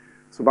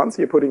 So once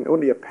you're putting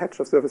only a patch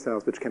of surface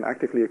cells which can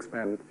actively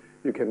expand,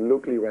 you can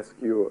locally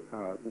rescue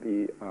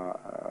the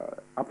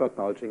upward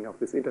bulging of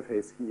this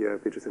interface here,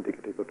 which is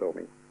indicative of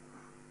doming.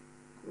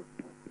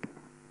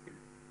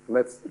 And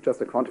that's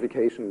just a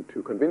quantification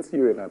to convince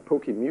you in a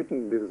pokey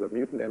mutant. This is a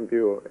mutant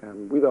embryo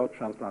without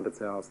transplanted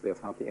cells. There's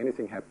hardly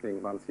anything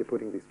happening. Once you're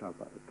putting these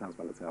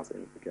transplanted cells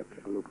in, you get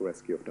a local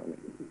rescue of doming.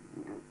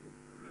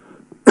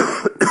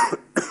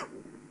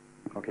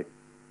 Okay.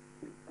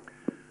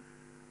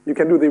 You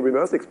can do the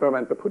reverse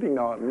experiment by putting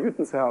now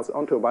mutant cells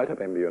onto a wild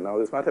type embryo. Now,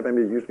 this wild type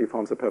embryo usually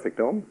forms a perfect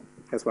dome,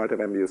 as wild type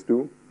embryos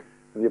do.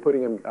 And you're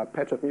putting a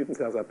patch of mutant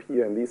cells up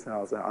here, and these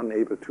cells are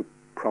unable to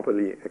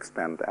properly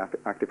expand,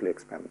 actively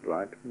expand,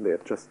 right? They're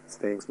just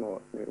staying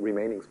small,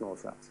 remaining small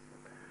cells.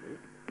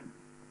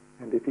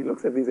 And if he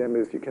looks at these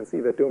embryos, you can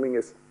see that doming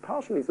is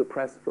partially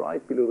suppressed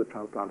right below the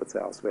transplanted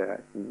cells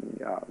where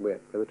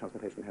the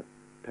transplantation had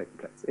taken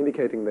place,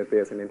 indicating that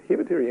there's an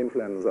inhibitory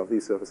influence of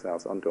these surface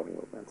cells on doming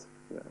movements.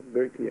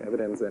 Very clear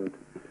evidence. And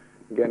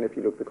again, if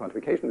you look at the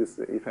quantification, this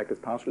effect is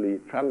partially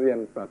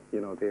transient, but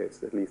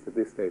there's, at least at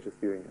this stage, is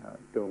during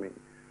doming,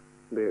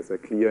 there's a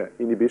clear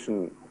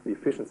inhibition of the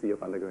efficiency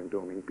of undergoing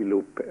doming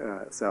below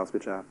cells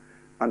which are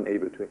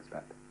unable to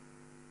expand.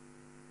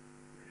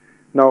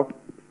 Now,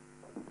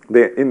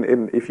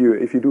 if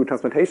you do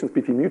transplantations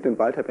between mutant and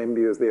wild type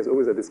embryos, there's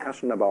always a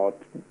discussion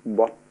about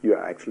what you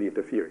are actually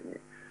interfering in.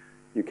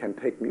 You can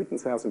take mutant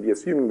cells and be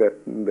assuming that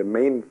the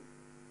main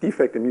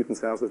defect in mutant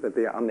cells is that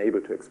they are unable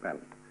to expand.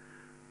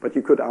 But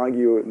you could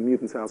argue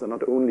mutant cells are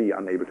not only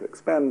unable to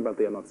expand, but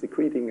they are not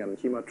secreting and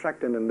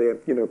chemoattractant, and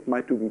they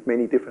might do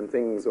many different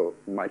things, or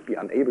might be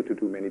unable to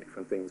do many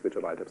different things which a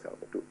wild type cell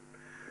would do.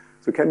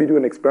 So can we do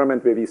an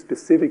experiment where we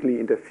specifically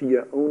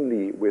interfere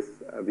only with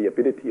the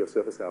ability of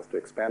surface cells to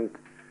expand,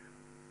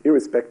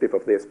 irrespective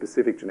of their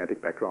specific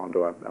genetic background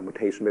or a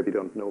mutation where we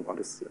don't know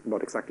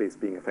what exactly is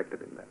being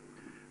affected in them?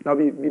 Now,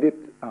 we did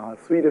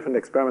 3 different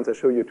experiments I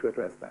show you to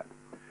address that.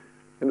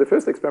 In the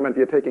first experiment,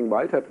 we are taking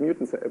wild type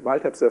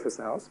surface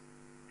cells,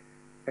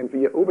 and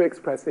we are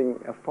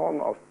overexpressing a form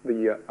of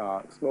the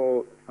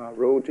small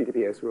rho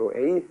GTPase rho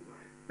A,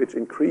 which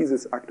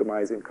increases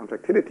actomyosin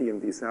contractility in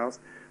these cells,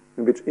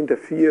 and which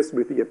interferes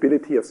with the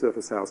ability of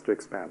surface cells to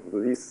expand. So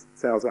these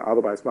cells are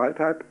otherwise wild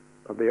type,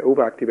 but they are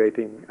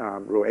overactivating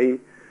rho A,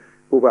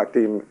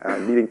 overacting,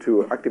 leading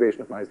to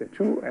activation of myosin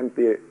 2, and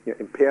they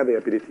impair their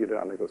ability to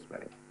undergo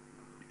spreading.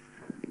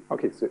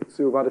 Okay,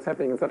 so what is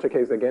happening in such a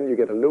case, again, you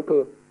get a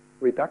local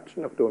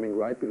reduction of doming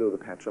right below the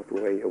patch of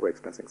rho A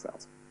overexpressing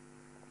cells.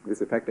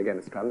 This effect, again,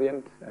 is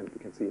transient, and you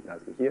can see it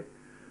nicely here.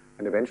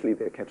 And eventually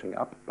they're catching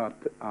up, but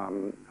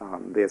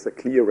there's a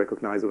clear,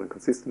 recognizable, and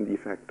consistent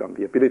effect on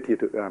the ability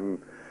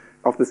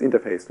of this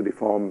interface to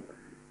deform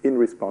in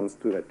response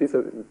to that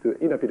to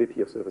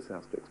inability of surface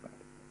cells to expand.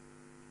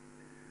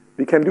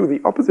 We can do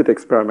the opposite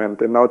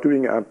experiment, and now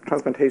doing a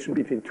transplantation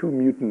between 2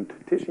 mutant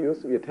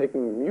tissues. We are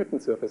taking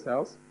mutant surface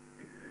cells.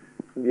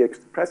 We are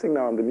expressing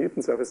now on the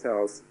mutant surface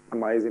cells a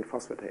myosin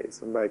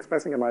phosphatase. And by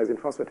expressing a myosin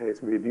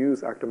phosphatase, we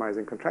reduce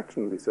actomyosin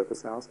contraction in these surface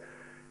cells,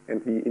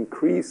 and we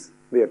increase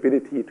the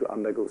ability to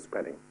undergo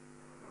spreading.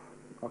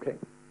 Okay.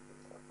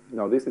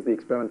 Now, this is the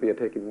experiment we are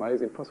taking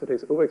myosin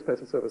phosphatase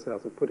overexpressing surface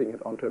cells and putting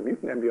it onto a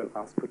mutant embryo and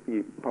ask, could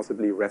we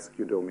possibly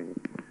rescue doming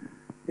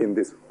in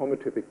this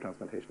homotypic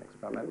transplantation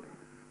experiment?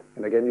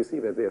 And again, you see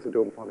that there's a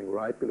dome forming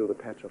right below the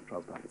patch of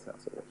transplanted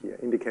cells over here,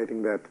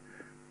 indicating that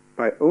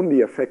by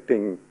only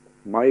affecting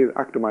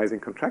actomyosin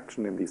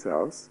contraction in these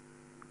cells,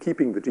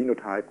 keeping the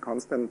genotype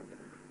constant,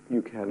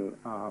 you can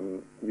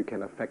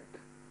affect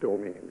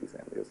doming in these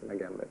embryos. And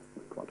again, that's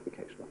the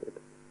quantification of it.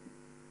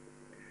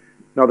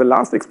 Now, the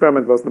last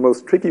experiment was the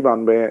most tricky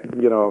one, where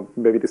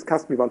we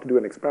discussed we want to do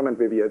an experiment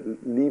where we are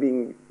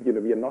leaving,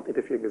 we are not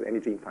interfering with any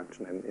gene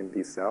function in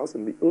these cells,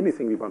 and the only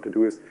thing we want to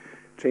do is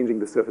changing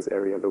the surface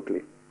area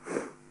locally.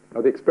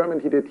 Now, the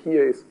experiment he did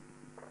here is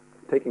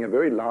taking a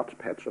very large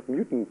patch of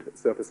mutant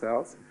surface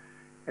cells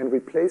and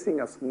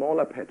replacing a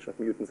smaller patch of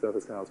mutant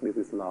surface cells with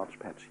this large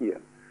patch here.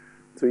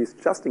 So he's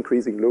just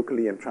increasing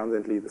locally and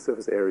transiently the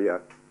surface area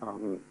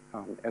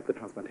at the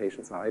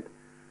transplantation site.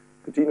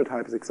 The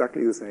genotype is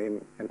exactly the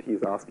same, and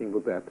he's asking,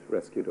 would that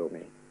rescue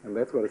doming? And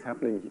that's what is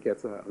happening. He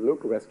gets a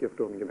local rescue of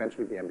doming.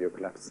 Eventually, the embryo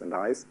collapses and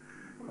dies.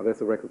 But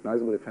there's a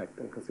recognizable effect,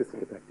 and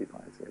consistent effect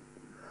defines it.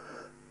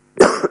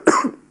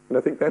 And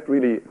I think that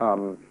really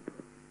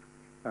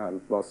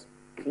was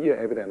clear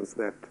evidence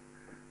that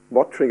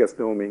what triggers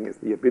doming is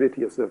the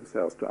ability of surface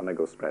cells to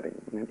undergo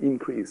spreading, an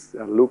increase,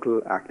 a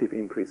local active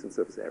increase in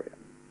surface area.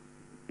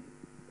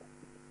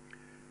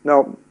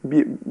 Now,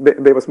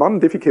 there was one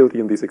difficulty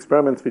in these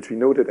experiments, which we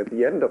noted at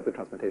the end of the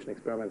transplantation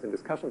experiments in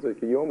discussions with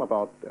Guillaume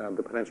about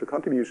the potential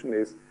contribution,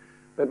 is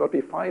that what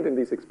we find in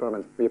these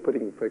experiments, we are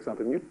putting, for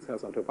example, mutant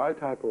cells onto wild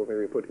type, or where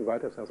we're putting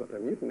wild type cells onto a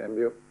mutant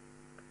embryo,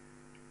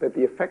 that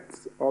the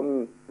effects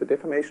on the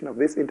deformation of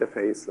this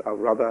interface are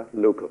rather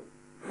local.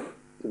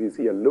 So we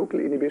see a local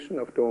inhibition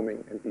of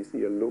doming, and we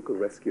see a local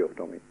rescue of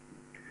doming.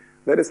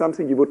 That is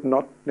something you would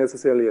not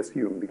necessarily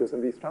assume, because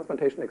in these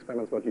transplantation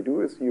experiments, what you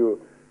do is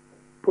you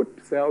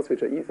put cells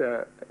which are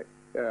either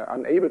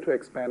unable to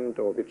expand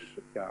or which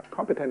are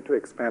competent to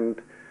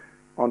expand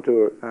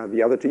onto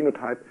the other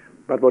genotype.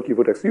 But what you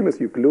would assume is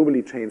you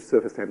globally change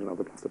surface tension of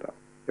the blastodome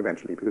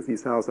eventually, because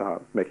these cells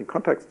are making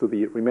contacts to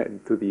the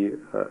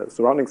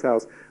surrounding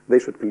cells. They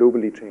should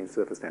globally change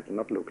surface tension,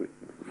 not locally.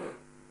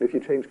 If you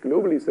change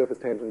globally surface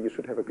tension, you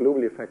should have a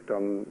global effect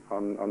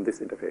on this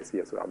interface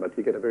here as well, but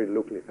you get a very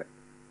local effect.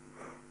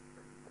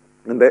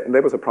 And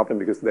that was a problem,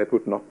 because that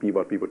would not be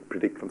what we would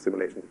predict from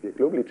simulations. If you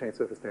globally change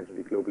surface tension,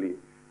 we globally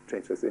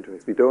change this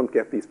interface. We don't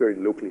get these very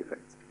local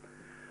effects.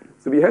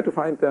 So we had to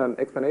find an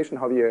explanation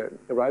how we are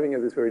arriving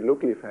at these very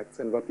local effects.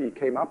 And what we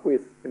came up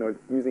with,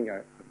 using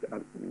a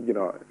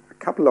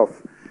couple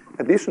of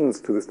additions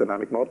to this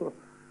dynamic model,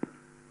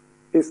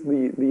 is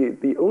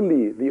the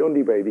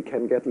only way we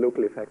can get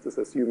local effects is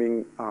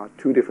assuming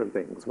two different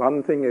things.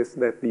 One thing is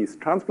that these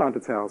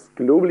transplanted cells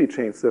globally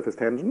change surface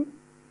tension,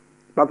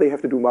 but they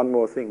have to do one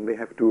more thing. They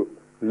have to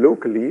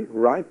locally,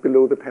 right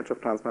below the patch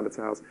of transplanted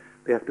cells,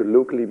 they have to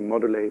locally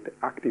modulate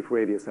active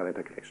radio cell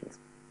intercalations.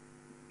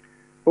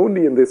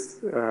 Only in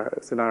this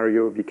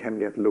scenario we can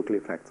get local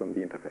effects on the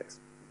interface.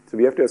 So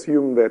we have to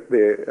assume that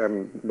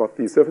what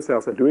these surface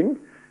cells are doing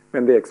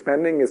when they're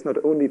expanding is not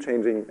only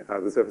changing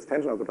the surface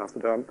tension of the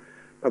blastoderm,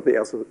 but they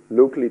also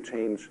locally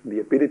change the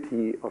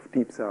ability of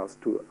deep cells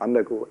to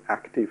undergo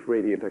active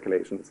radio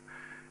intercalations,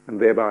 and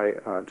thereby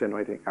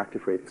generating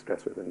active radio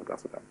stress within the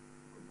blastoderm.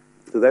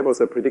 So that was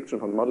a prediction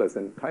from the model. It's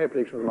an entire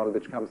prediction from the model,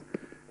 which comes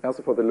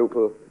also for the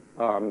local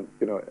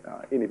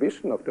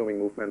inhibition of doming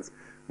movements.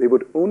 They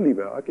would only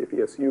work if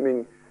you're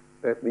assuming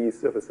that these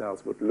surface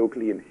cells would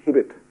locally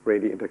inhibit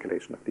radio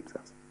intercalation of deep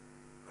cells.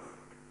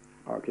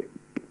 Okay.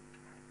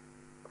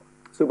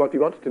 So what we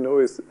wanted to know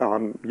is,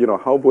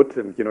 how would,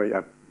 and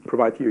I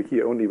provide you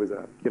here only with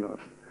a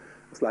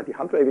slightly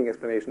hand-waving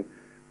explanation,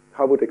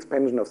 how would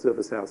expansion of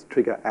surface cells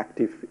trigger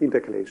active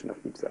intercalation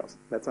of deep cells?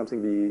 That's something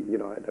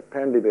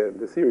apparently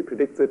the theory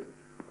predicts it.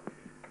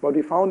 What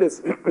we found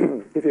is,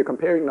 if you're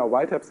comparing now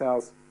wild-type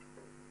cells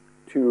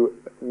to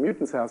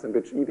mutant cells in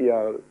which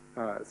EBL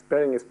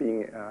spreading is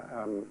being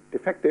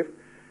defective,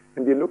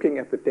 and we're looking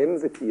at the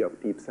density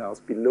of deep cells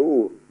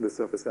below the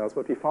surface cells,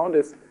 what we found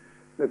is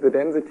that the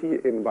density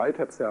in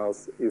wild-type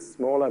cells is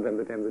smaller than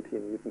the density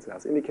in mutant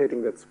cells,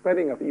 indicating that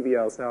spreading of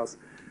EBL cells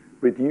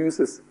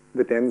reduces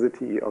the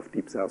density of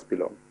deep cells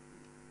below.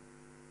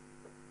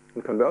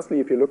 And conversely,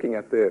 if you're looking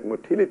at the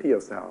motility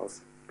of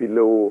cells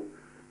below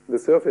the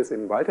surface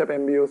in wild-type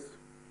embryos,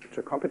 which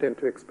are competent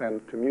to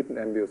expand, to mutant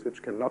embryos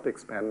which cannot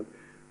expand,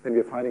 then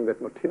we're finding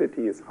that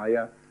motility is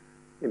higher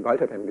in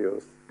wild-type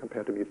embryos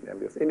compared to mutant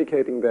embryos,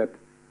 indicating that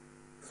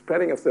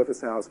spreading of surface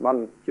cells,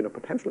 one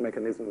potential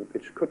mechanism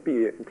which could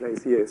be in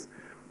place here is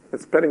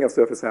that spreading of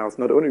surface cells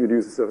not only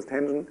reduces surface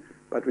tension,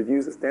 but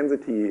reduces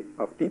density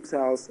of deep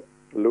cells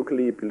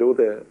locally below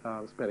the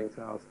spreading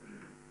cells.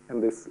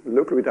 And this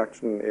local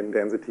reduction in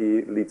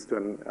density leads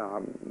to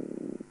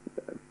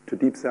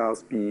deep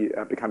cells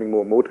becoming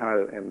more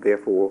motile and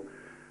therefore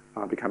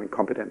becoming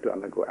competent to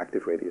undergo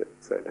active radio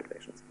cell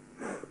intercalations.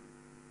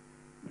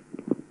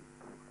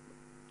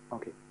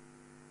 Okay.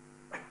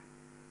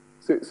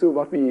 So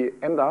what we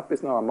end up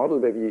is now a model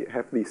where we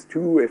have these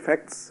two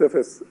effects,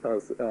 surface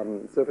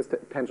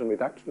tension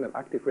reduction and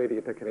active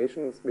radio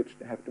intercalations, which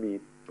have to be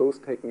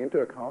both taken into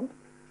account.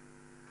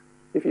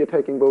 If you're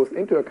taking both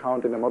into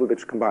account in a model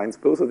which combines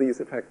both of these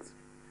effects,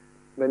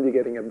 then we're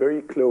getting a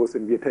very close,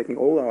 and we're taking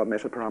all our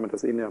measured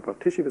parameters in there about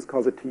tissue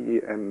viscosity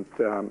and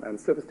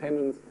surface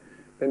tensions,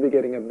 then we're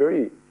getting a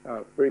very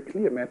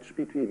clear match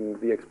between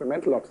the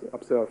experimental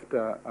observed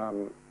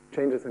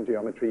changes in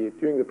geometry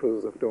during the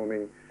process of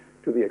doming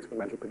to the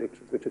experimental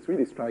predictions, which is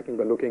really striking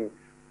by looking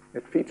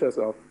at features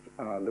of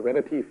the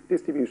relative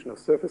distribution of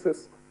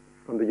surfaces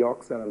from the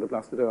York cell and the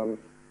blastoderm,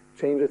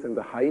 changes in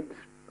the height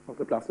of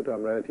the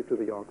blastoderm relative to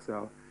the York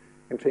cell,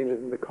 and changes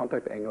in the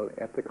contact angle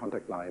at the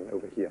contact line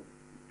over here.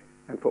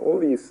 And for all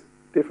these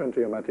different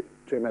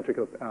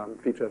geometrical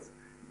features,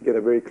 you get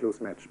a very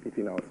close match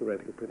between our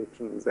theoretical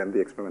predictions and the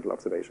experimental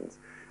observations.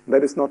 And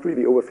that is not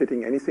really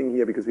overfitting anything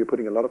here, because we're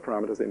putting a lot of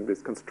parameters in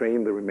which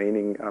constrain the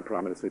remaining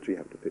parameters which we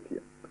have to fit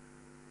here.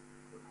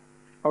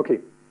 Okay,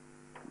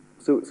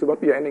 So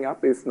what we are ending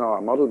up is now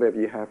a model where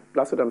we have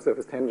plasma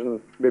surface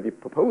tension, where we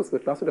propose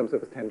that plasma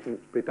surface tension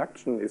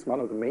reduction is one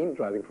of the main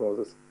driving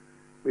forces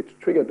which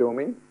trigger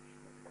doming.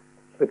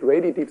 That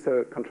radial deep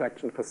cell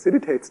contraction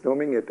facilitates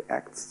doming. It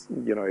acts,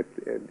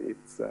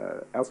 it's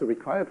also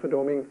required for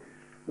doming.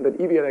 And that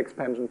EVL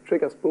expansion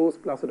triggers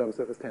both plasma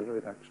surface tension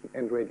reduction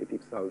and radial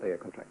deep cell layer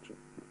contraction.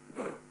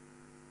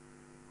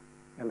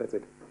 And that's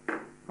it.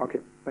 Okay,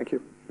 thank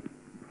you.